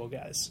in Marvel,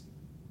 guys.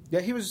 Yeah,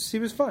 he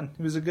was fun.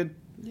 It was a good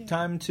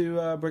time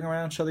to bring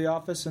around, show the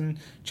office, and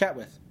chat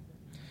with.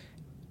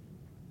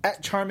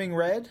 At Charming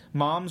Red,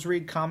 Moms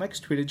Read Comics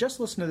tweeted, just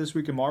listen to This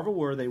Week in Marvel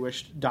where they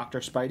wished Dr.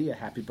 Spidey a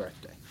happy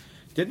birthday.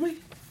 Did we?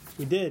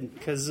 We did,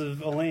 because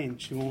of Elaine.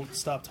 She won't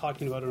stop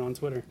talking about it on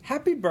Twitter.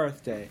 Happy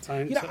birthday.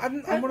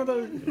 I'm one of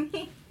those...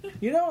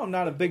 I'm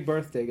not a big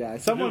birthday guy.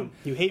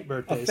 You hate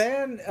birthdays. A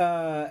fan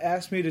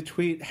asked me to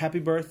tweet happy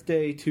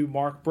birthday to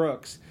Mark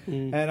Brooks.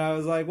 And I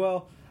was like,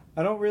 well,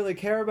 I don't really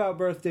care about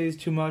birthdays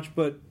too much,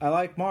 but I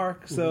like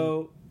Mark,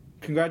 so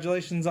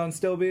congratulations on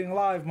still being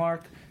alive,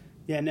 Mark.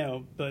 Yeah,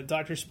 no, but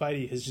Dr.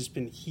 Spidey has just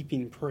been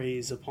heaping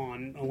praise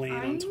upon Elaine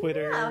on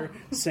Twitter,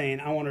 saying,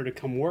 I want her to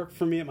come work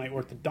for me at my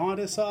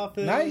orthodontist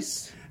office.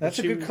 Nice. That's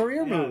a good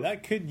career move.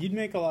 You'd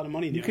make a lot of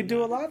money doing that. You could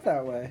do a lot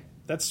that way.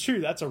 That's true.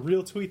 That's a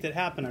real tweet that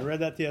happened. I read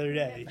that the other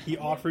day. He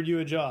offered you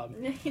a job.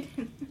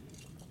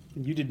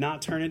 You did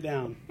not turn it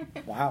down.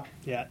 Wow.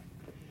 Yeah.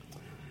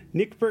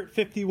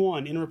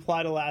 NickBert51, in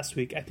reply to last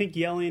week, I think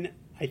yelling,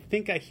 I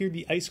think I hear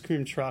the ice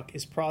cream truck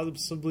is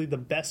possibly the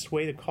best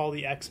way to call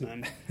the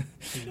X-Men.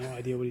 No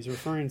idea what he's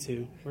referring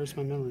to. Where's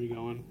my memory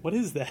going? What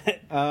is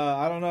that?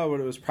 I don't know, but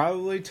it was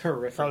probably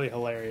terrific. Probably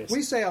hilarious.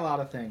 We say a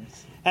lot of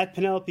things. At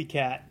Penelope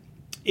Cat,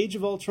 Age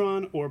of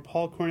Ultron or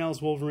Paul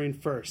Cornell's Wolverine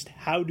first?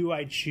 How do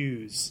I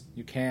choose?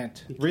 You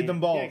can't. Read them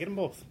both. Yeah, get them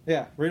both.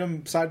 Yeah, read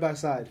them side by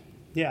side.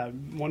 Yeah,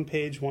 one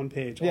page.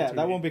 Yeah,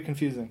 that won't be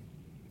confusing.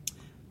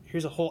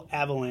 Here's a whole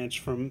avalanche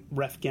from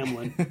Ref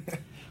Gemlin.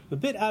 A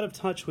bit out of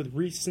touch with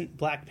recent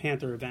Black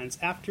Panther events.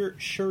 After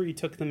Shuri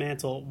took the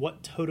mantle,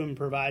 what totem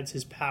provides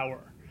his power?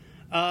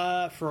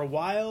 For a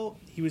while,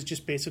 he was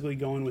just basically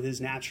going with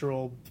his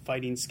natural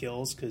fighting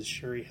skills because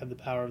Shuri had the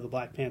power of the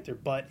Black Panther.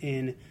 But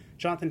in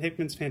Jonathan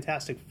Hickman's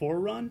Fantastic Four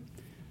run,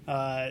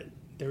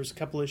 There was a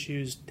couple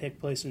issues take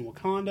place in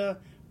Wakanda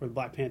where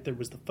Black Panther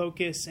was the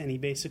focus, and he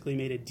basically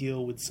made a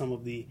deal with some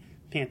of the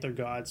Panther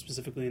gods,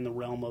 specifically in the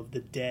realm of the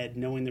dead,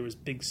 knowing there was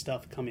big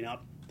stuff coming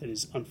up that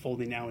is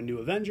unfolding now in New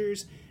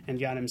Avengers, and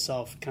got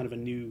himself kind of a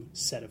new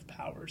set of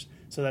powers.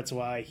 So that's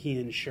why he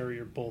and Shuri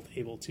are both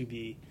able to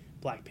be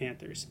Black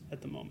Panthers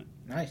at the moment.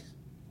 Nice.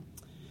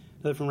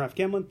 Another from Ralph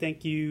Gemlin.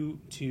 Thank you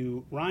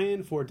to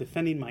Ryan for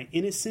defending my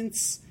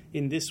innocence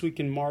in This Week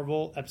in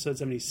Marvel, episode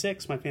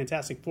 76. My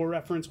Fantastic Four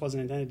reference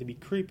wasn't intended to be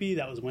creepy.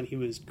 That was when he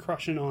was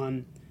crushing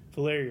on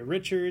Valeria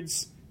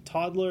Richards,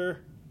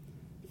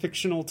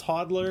 fictional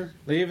toddler.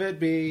 Leave it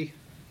be.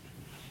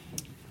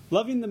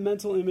 Loving the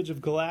mental image of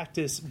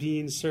Galactus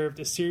being served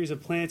a series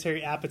of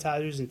planetary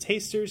appetizers and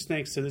tasters,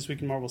 thanks to This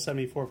Week in Marvel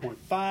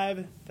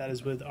 74.5. That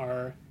is with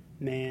our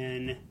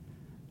man,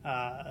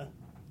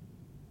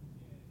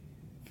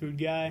 food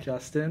guy.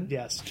 Justin.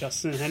 Yes,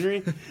 Justin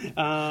Henry.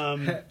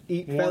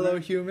 Eat fellow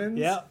humans.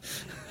 Yeah,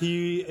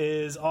 he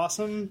is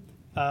awesome.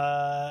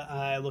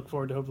 I look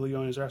forward to hopefully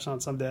going to his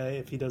restaurant someday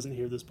if he doesn't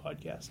hear this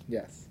podcast.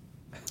 Yes.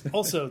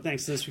 Also,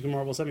 thanks to This Week in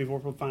Marvel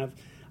 74.5,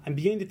 I'm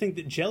beginning to think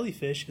that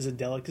jellyfish is a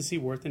delicacy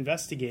worth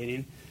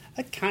investigating.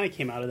 I kind of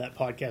came out of that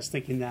podcast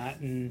thinking that,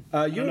 and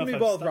you and me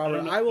both, Robert.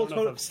 I don't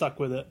know if I've stuck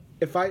with it.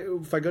 If I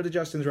go to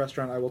Justin's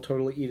restaurant, I will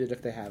totally eat it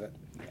if they have it.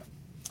 Yeah.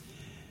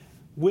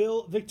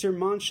 Will Victor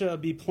Mancha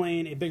be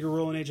playing a bigger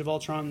role in Age of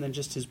Ultron than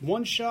just his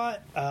one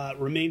shot?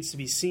 Remains to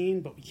be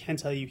seen, but we can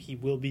tell you he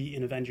will be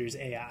in Avengers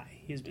AI.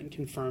 He's been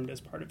confirmed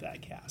as part of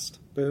that cast.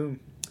 Boom.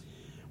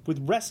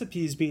 With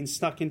recipes being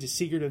snuck into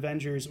Secret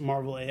Avengers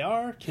Marvel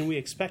AR, can we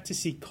expect to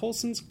see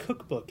Coulson's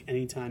cookbook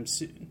anytime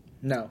soon?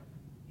 No.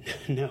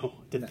 No.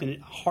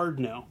 Hard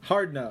no.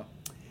 Hard no.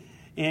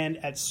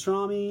 And at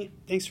Strami,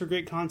 thanks for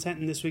great content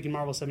in This Week in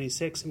Marvel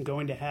 76. I'm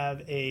going to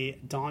have a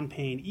Dawn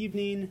Payne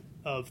evening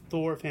of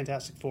Thor,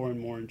 Fantastic Four,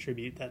 and more in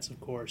tribute. That's, of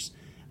course,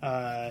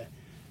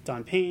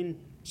 Dawn Payne,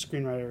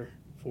 screenwriter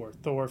for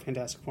Thor,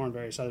 Fantastic Four, and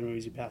various other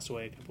movies. He passed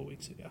away a couple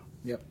weeks ago.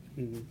 Yep.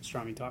 And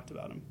Strami talked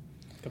about him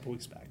a couple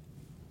weeks back.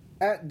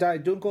 At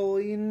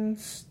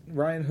Didunkelines,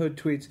 Ryan Hood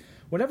tweets,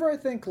 whenever I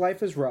think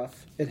life is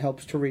rough, it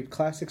helps to read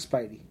classic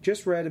Spidey.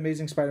 Just read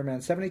Amazing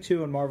Spider-Man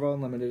 72 on Marvel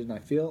Unlimited, and I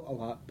feel a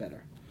lot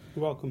better.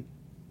 You're welcome.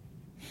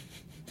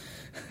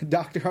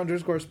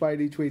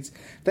 Dr_Spidey tweets,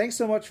 thanks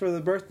so much for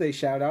the birthday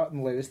shout-out in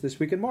the latest This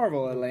Week in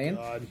Marvel, Elaine.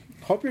 God.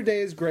 Hope your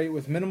day is great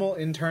with minimal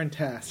intern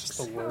tasks.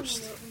 It's the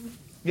worst.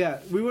 Yeah,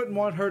 we wouldn't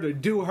want her to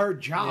do her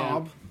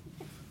job. Yeah.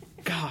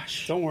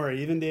 Gosh. Don't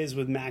worry, even days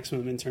with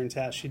maximum intern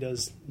tasks, she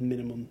does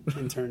minimum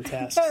intern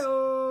tasks.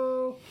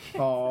 Hello.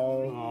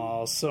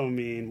 Oh, so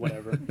mean.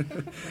 Whatever.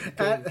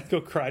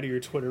 Go cry to your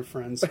Twitter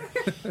friends.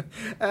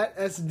 At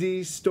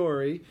SD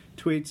Story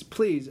tweets,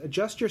 please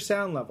adjust your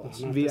sound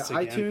levels via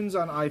iTunes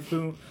on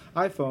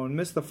iPhone.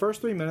 Miss the first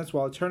 3 minutes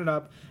while I turn it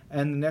up,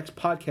 and the next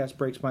podcast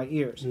breaks my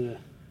ears. Yeah.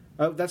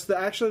 That's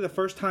actually the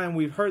first time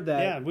we've heard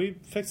that. Yeah, we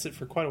fixed it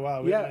for quite a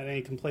while. We haven't had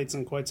any complaints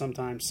in quite some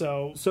time.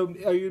 So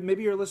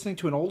maybe you're listening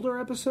to an older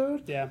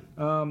episode? Yeah.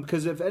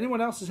 Because if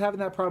anyone else is having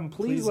that problem,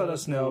 please let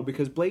us know,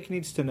 because Blake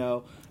needs to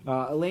know.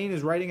 Elaine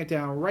is writing it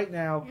down right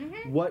now,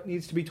 what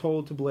needs to be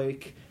told to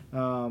Blake. We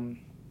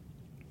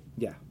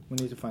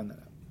need to find that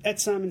out. At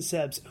Simon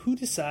Sebs, who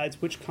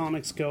decides which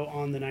comics go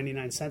on the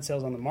 99-cent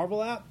sales on the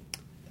Marvel app?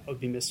 That would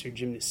be Mr.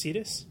 Jim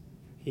Nacidis.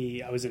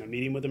 I was in a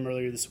meeting with him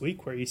earlier this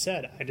week where he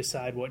said, I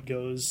decide what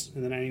goes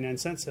in the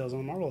 99-cent sales on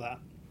the Marvel app.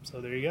 So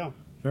there you go.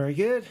 Very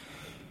good.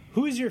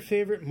 Who is your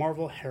favorite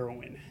Marvel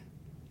heroine?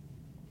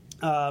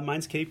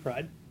 Mine's Kitty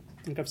Pryde.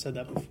 I think I've said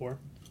that before.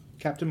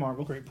 Captain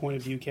Marvel. Great point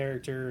of view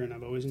character, and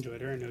I've always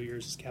enjoyed her. I know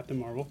yours is Captain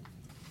Marvel.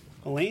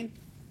 Elaine,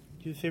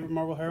 do you have a favorite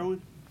Marvel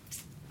heroine?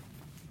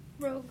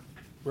 Rogue.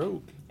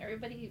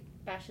 Everybody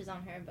bashes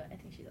on her, but I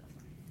think she's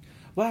awesome.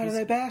 Why do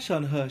they bash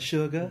on her,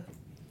 sugar?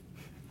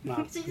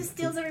 She just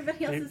steals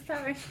everybody else's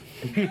power.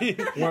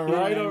 We're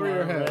right over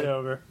your head. Right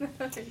over.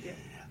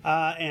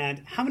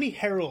 And how many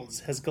heralds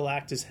has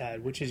Galactus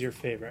had? Which is your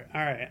favorite?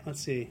 All right, let's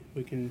see.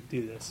 We can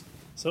do this.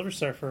 Silver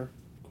Surfer,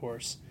 of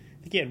course.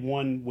 I think he had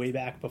one way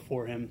back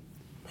before him.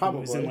 Probably.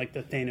 It was in like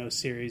the Thanos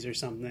series or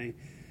something.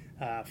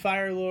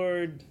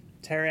 Firelord,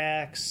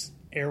 Terrax,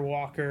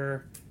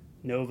 Airwalker,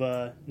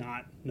 Nova,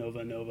 not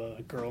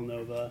Nova, Girl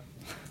Nova,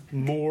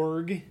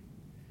 Morg.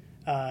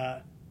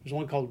 There's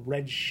one called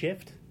Red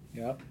Shift.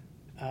 Yep.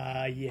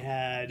 You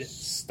had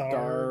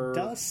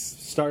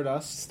Stardust.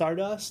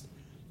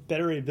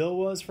 Better Ray Bill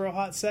was for a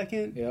hot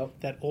second. Yep.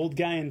 That old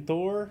guy in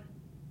Thor.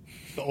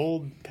 The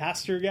old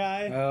pastor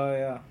guy.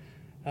 Oh,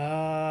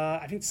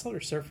 yeah. I think Silver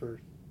Surfer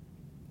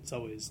is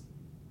always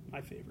my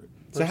favorite.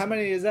 So how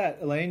many is that,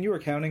 Elaine? You were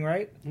counting,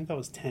 right? I think that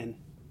was 10.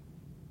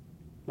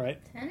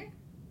 Right? 10?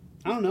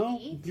 I don't know.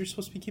 8? You're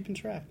supposed to be keeping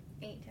track.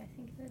 8, I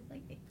think it was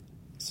like 8.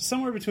 So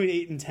somewhere between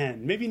 8 and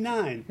 10. Maybe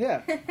 9.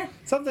 Yeah.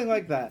 Something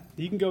like that.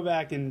 You can go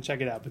back and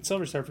check it out. But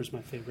Silver Surfer's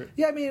my favorite.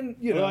 Yeah, I mean,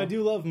 Although I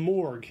do love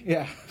Morg.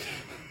 Yeah.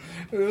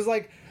 It was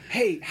like,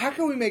 hey, how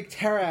can we make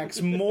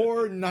Terrax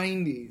more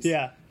 90s?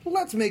 Yeah.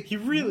 let's make He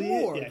really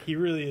more. is, yeah, he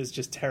really is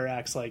just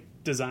Terrax, like,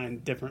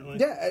 designed differently.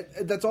 Yeah,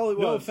 that's all it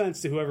was. No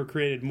offense to whoever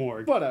created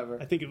Morg.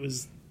 Whatever. I think it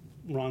was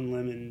Ron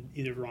Lim and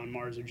either Ron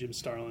Mars or Jim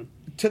Starlin.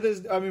 To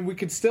this, I mean, we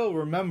could still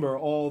remember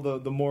all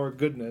the more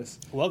goodness.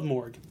 Love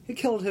Morg. He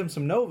killed him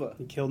some Nova.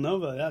 He killed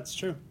Nova, that's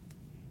true.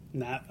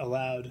 And that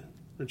allowed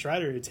Rich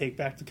Rider to take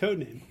back the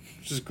codename,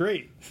 which is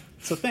great.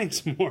 So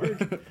thanks,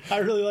 Morg. I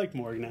really like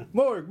Morg now.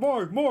 Morg.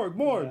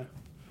 Yeah.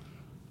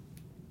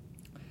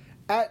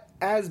 At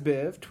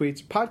Asbiv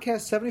tweets,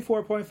 podcast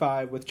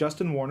 74.5 with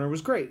Justin Warner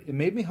was great. It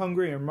made me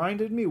hungry and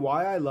reminded me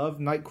why I love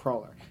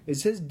Nightcrawler.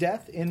 Is his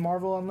death in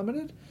Marvel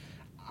Unlimited?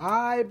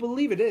 I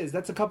believe it is.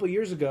 That's a couple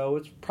years ago.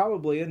 It's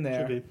probably in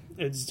there. Should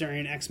be. It's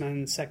during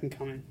X-Men Second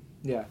Coming.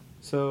 Yeah.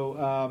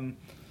 So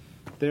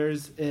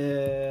there's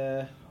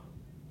an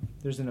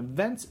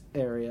events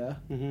area,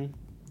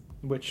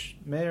 which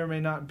may or may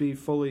not be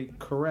fully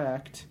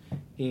correct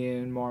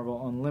in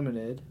Marvel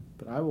Unlimited,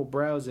 but I will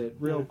browse it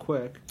real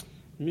quick.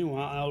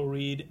 Meanwhile, I'll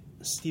read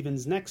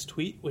Steven's next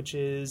tweet, which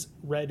is,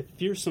 read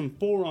Fearsome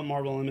 4 on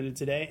Marvel Unlimited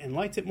today and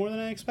liked it more than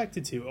I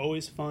expected to.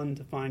 Always fun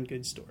to find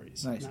good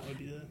stories. Nice. And that would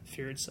be the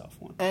Fear Itself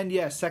one. And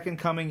yes, Second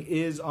Coming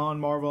is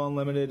on Marvel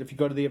Unlimited. If you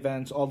go to the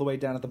events, all the way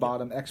down at the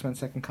bottom, X-Men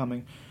Second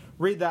Coming,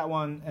 read that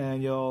one,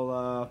 and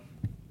you'll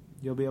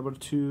be able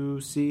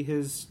to see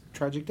his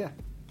tragic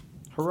death,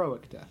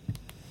 heroic death.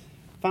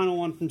 Final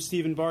one from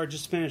Stephen Barr.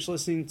 Just finished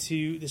listening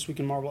to This Week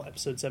in Marvel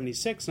episode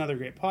 76. Another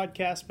great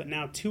podcast, but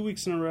now 2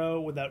 weeks in a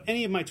row without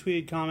any of my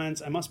tweeted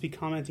comments. I must be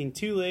commenting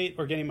too late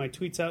or getting my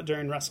tweets out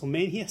during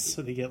WrestleMania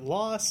so they get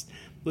lost.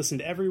 Listen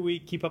to every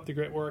week. Keep up the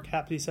great work.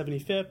 Happy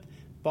 75th.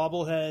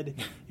 Bobblehead.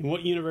 In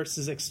what universe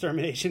does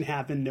extermination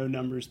happen? No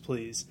numbers,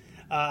 please.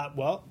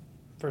 Well,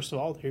 first of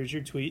all, here's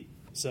your tweet.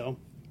 So,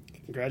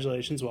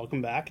 congratulations.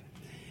 Welcome back.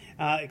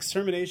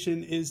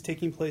 Extermination is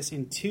taking place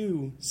in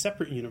 2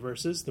 separate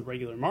universes, the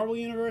regular Marvel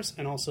universe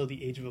and also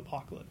the Age of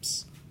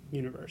Apocalypse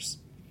universe.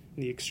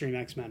 And the Extreme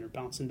X-Men are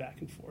bouncing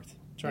back and forth,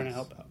 trying to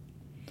help out.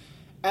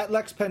 At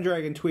Lex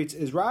Pendragon tweets,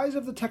 is Rise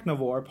of the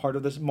Technovore part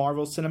of this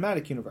Marvel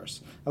Cinematic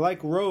Universe? I like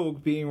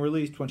Rogue being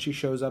released when she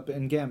shows up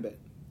in Gambit.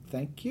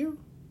 Thank you?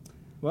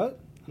 What?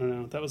 I don't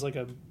know. That was like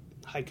a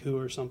haiku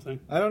or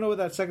something. I don't know what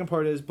that second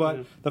part is,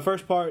 but the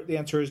first part, the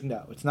answer is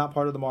no. It's not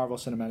part of the Marvel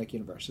Cinematic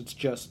Universe. It's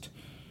just...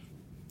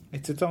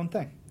 it's its own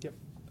thing. Yep.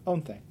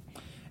 Own thing.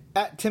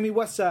 At Timmy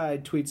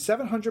Westside tweets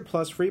 700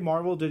 plus free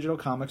Marvel digital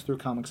comics through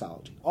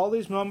Comixology. All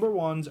these number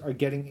ones are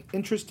getting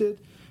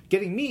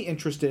me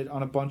interested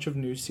on a bunch of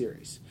new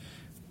series.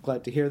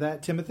 Glad to hear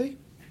that, Timothy.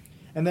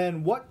 And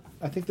then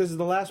I think this is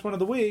the last one of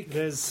the week. It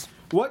is.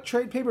 What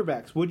trade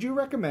paperbacks would you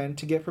recommend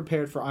to get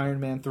prepared for Iron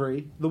Man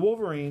 3, The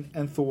Wolverine,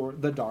 and Thor: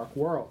 The Dark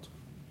World?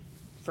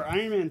 For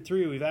Iron Man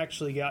 3, we've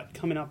actually got,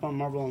 coming up on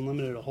Marvel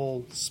Unlimited, a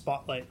whole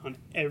spotlight on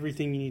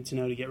everything you need to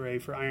know to get ready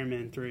for Iron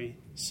Man 3.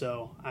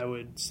 So I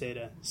would say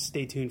to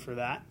stay tuned for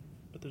that.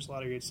 But there's a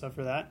lot of great stuff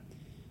for that.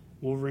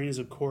 Wolverine is,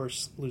 of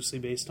course, loosely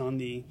based on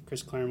the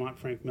Chris Claremont,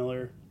 Frank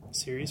Miller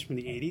series from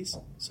the 80s.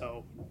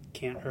 So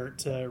can't hurt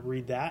to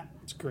read that.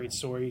 It's a great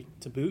story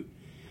to boot.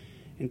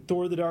 And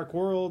Thor: The Dark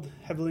World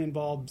heavily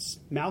involves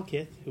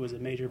Malekith, who was a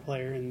major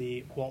player in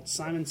the Walt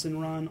Simonson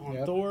run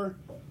on Thor.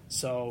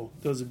 So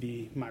those would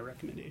be my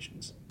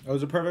recommendations.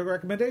 Those are perfect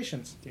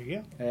recommendations. There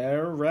you go.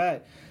 All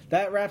right.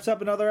 That wraps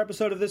up another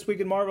episode of This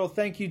Week in Marvel.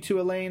 Thank you to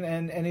Elaine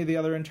and any of the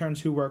other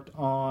interns who worked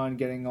on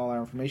getting all our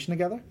information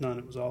together. None,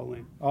 it was all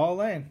Elaine. All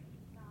Elaine.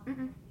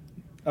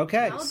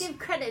 Okay. I'll give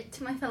credit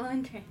to my fellow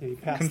intern. Yeah, you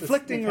passed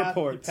Conflicting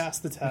reports. You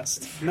passed the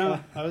test. No,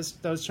 I was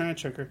trying to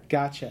trick her.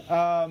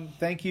 Gotcha.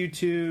 Thank you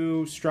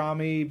to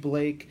Strami,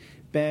 Blake,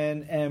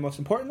 Ben, and most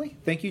importantly,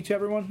 thank you to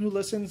everyone who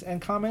listens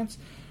and comments.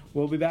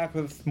 We'll be back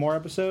with more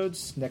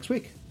episodes next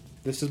week.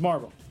 This is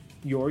Marvel,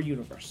 your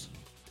universe.